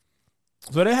loss.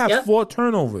 So they had 4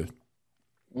 turnovers.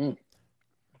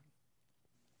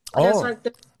 That's like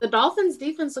the Dolphins'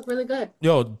 defense looked really good.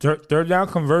 Yo, third down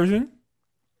conversion,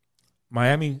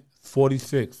 Miami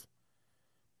 46.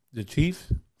 The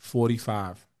Chiefs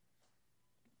 45.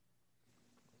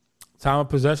 Time of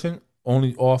possession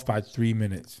only off by 3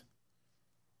 minutes.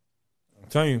 I'm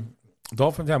telling you,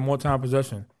 Dolphins had more time of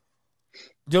possession.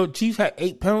 Yo, Chiefs had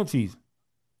 8 penalties.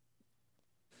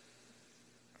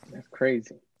 That's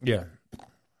crazy. Yeah.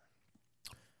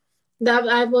 That,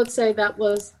 I would say, that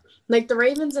was like the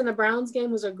Ravens and the Browns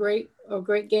game was a great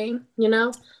game,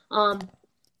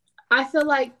 I feel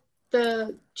like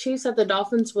the Chiefs at the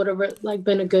Dolphins would have like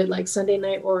been a good like Sunday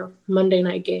night or Monday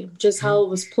night game, just how it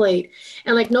was played.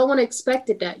 And like, no one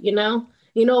expected that, you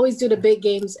always do the big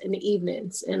games in the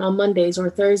evenings and on Mondays or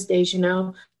Thursdays,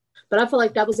 but I feel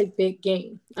like that was a big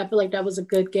game. I feel like that was a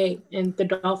good game, and the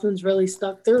Dolphins really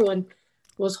stuck through and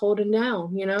was holding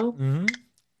down, Mm-hmm.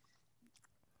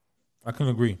 I can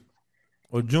agree.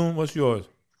 Well, June, what's yours?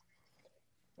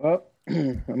 Well,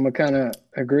 I'm gonna kind of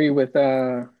agree with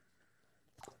the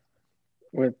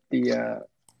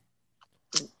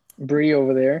Bree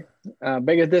over there.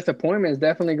 Biggest disappointment is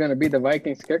definitely going to be the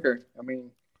Vikings kicker. I mean,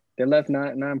 they left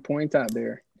 9 points out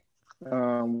there,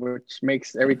 which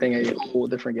makes everything a whole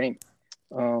different game.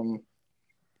 And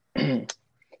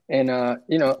man,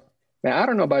 I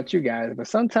don't know about you guys, but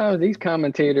sometimes these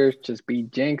commentators just be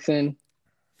jinxing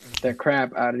the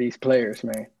crap out of these players,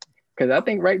 man. Because I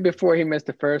think right before he missed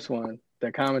the first one,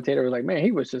 the commentator was like, man,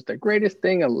 he was just the greatest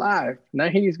thing alive. Now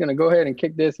he's going to go ahead and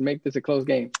kick this and make this a close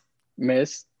game.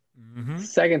 Miss. Mm-hmm.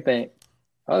 Second thing.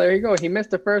 Oh, there you go. He missed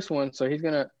the first one, so he's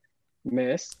going to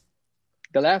miss.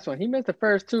 The last one, he missed the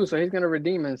first 2, so he's going to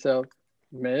redeem himself.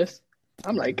 Miss.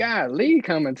 I'm like, God, lead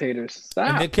commentators, stop.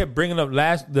 And they kept bringing up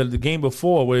the game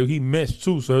before where he missed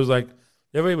too. So it was like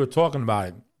everybody was talking about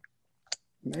it.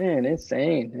 Man,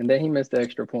 insane. And then he missed the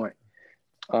extra point.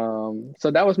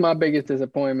 So that was my biggest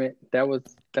disappointment.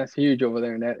 That's huge over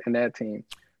there in that team.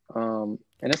 And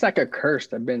it's like a curse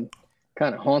that's been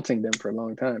kind of haunting them for a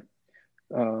long time.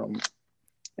 And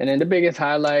then the biggest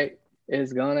highlight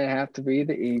is gonna have to be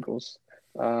the Eagles.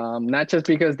 Not just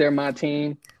because they're my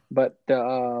team, but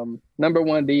the number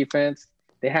one defense.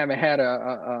 They haven't had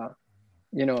a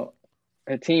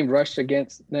team rush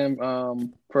against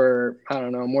them for, I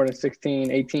don't know, more than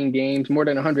 16, 18 games, more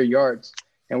than 100 yards.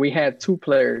 And we had two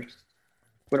players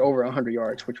with over 100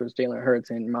 yards, which was Jalen Hurts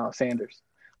and Miles Sanders.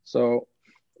 So,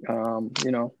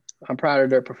 I'm proud of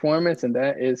their performance, and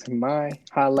that is my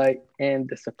highlight and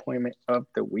disappointment of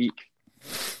the week.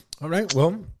 All right,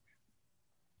 well,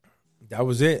 that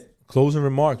was it. Closing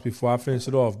remarks before I finish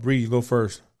it off. Bree, you go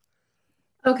first.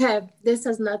 Okay, this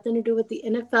has nothing to do with the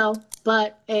NFL,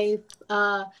 but a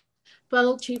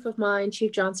fellow chief of mine,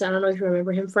 Chief Johnson, I don't know if you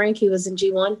remember him, Frank, he was in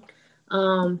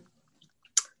G1.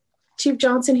 Chief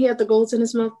Johnson, he had the golds in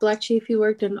his mouth, Black Chief, he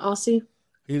worked in Aussie.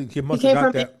 He must have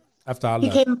got that after I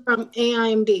left. He came from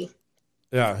AIMD.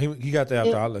 Yeah, he got that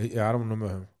after I left. Yeah, I don't remember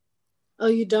him. Oh,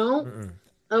 you don't? Mm-mm.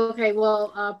 Okay,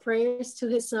 well, prayers to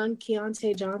his son,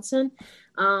 Keontae Johnson.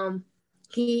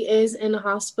 He is in the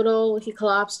hospital. He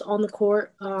collapsed on the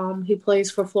court. He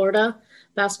plays for Florida,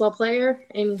 basketball player,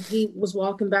 and he was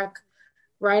walking back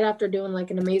right after doing like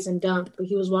an amazing dunk, but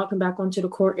he was walking back onto the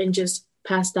court and just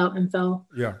passed out and fell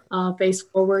face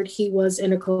forward. He was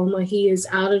in a coma. He is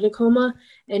out of the coma,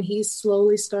 and he's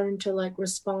slowly starting to like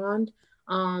respond,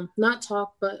 not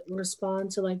talk, but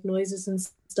respond to like noises and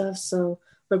stuff. So,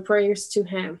 but prayers to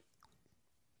him.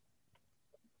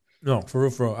 No, for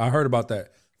real. I heard about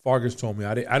that. Fargus told me.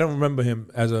 I don't remember him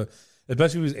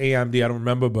especially he was AIMD. I don't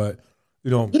remember, but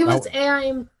he was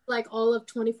AIM like all of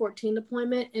 2014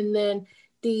 deployment, and then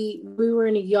we were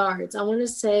in the yards. I want to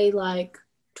say like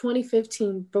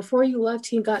 2015. Before you left,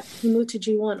 he moved to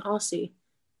G1 Aussie.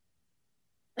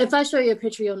 If I show you a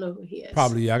picture, you'll know who he is.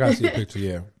 Probably, yeah. I gotta see a picture.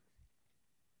 Yeah.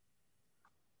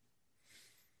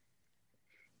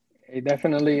 Hey,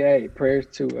 definitely. Prayers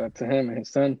to him and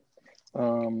his son.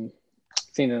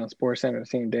 Seen it on Sports Center the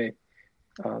same day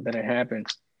that it happened.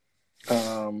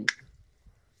 And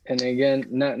again,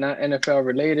 not NFL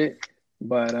related,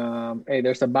 but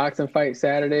there's a boxing fight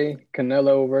Saturday.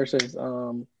 Canelo versus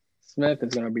Smith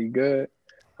is going to be good.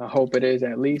 I hope it is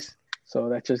at least. So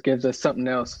that just gives us something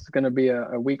else. It's going to be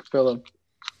a week full of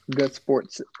good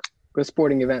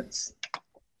sporting events.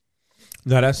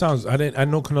 No, that sounds. I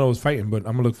know Canelo was fighting, but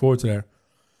I'm gonna look forward to that.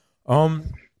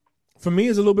 For me,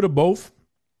 it's a little bit of both.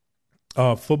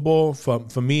 Football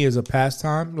for me is a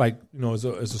pastime, like it's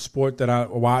a sport that I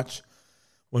watch.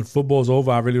 When football's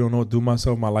over, I really don't know what to do with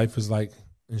myself. My life is like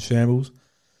in shambles.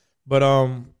 But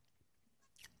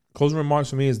closing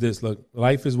remarks for me is this: look,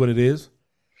 life is what it is.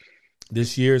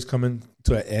 This year is coming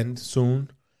to an end soon,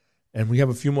 and we have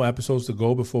a few more episodes to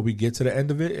go before we get to the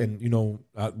end of it. And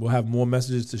we'll have more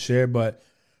messages to share, but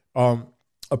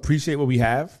appreciate what we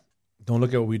have. Don't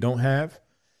look at what we don't have,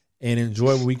 and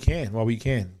enjoy what we can while we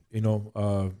can.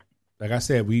 Like I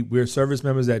said, we're service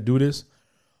members that do this.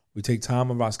 We take time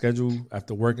of our schedule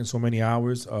after working so many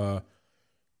hours,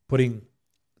 putting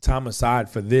time aside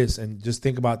for this, and just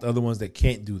think about the other ones that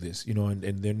can't do this, and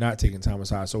they're not taking time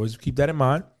aside. So just keep that in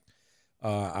mind.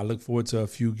 I look forward to a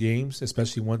few games,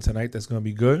 especially one tonight that's going to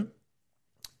be good.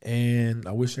 And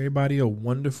I wish everybody a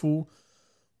wonderful,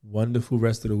 wonderful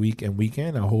rest of the week and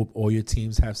weekend. I hope all your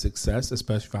teams have success,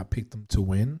 especially if I pick them to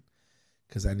win,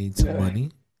 because I need some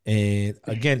money. And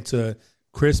again, to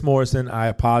Chris Morrison, I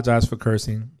apologize for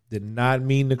cursing. Did not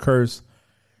mean to curse.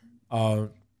 I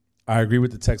agree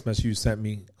with the text message you sent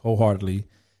me wholeheartedly,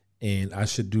 and I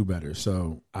should do better.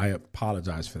 So I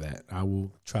apologize for that. I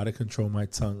will try to control my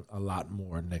tongue a lot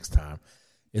more next time.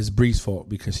 It's Bree's fault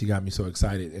because she got me so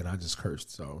excited and I just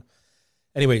cursed. So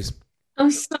anyways.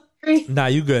 I'm sorry. Nah,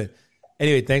 you good.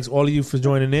 Anyway, thanks all of you for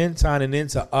joining in, signing in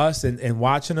to us and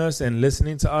watching us and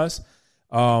listening to us.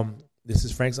 This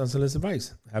is Frank's Unsolicited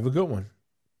Advice. Have a good one.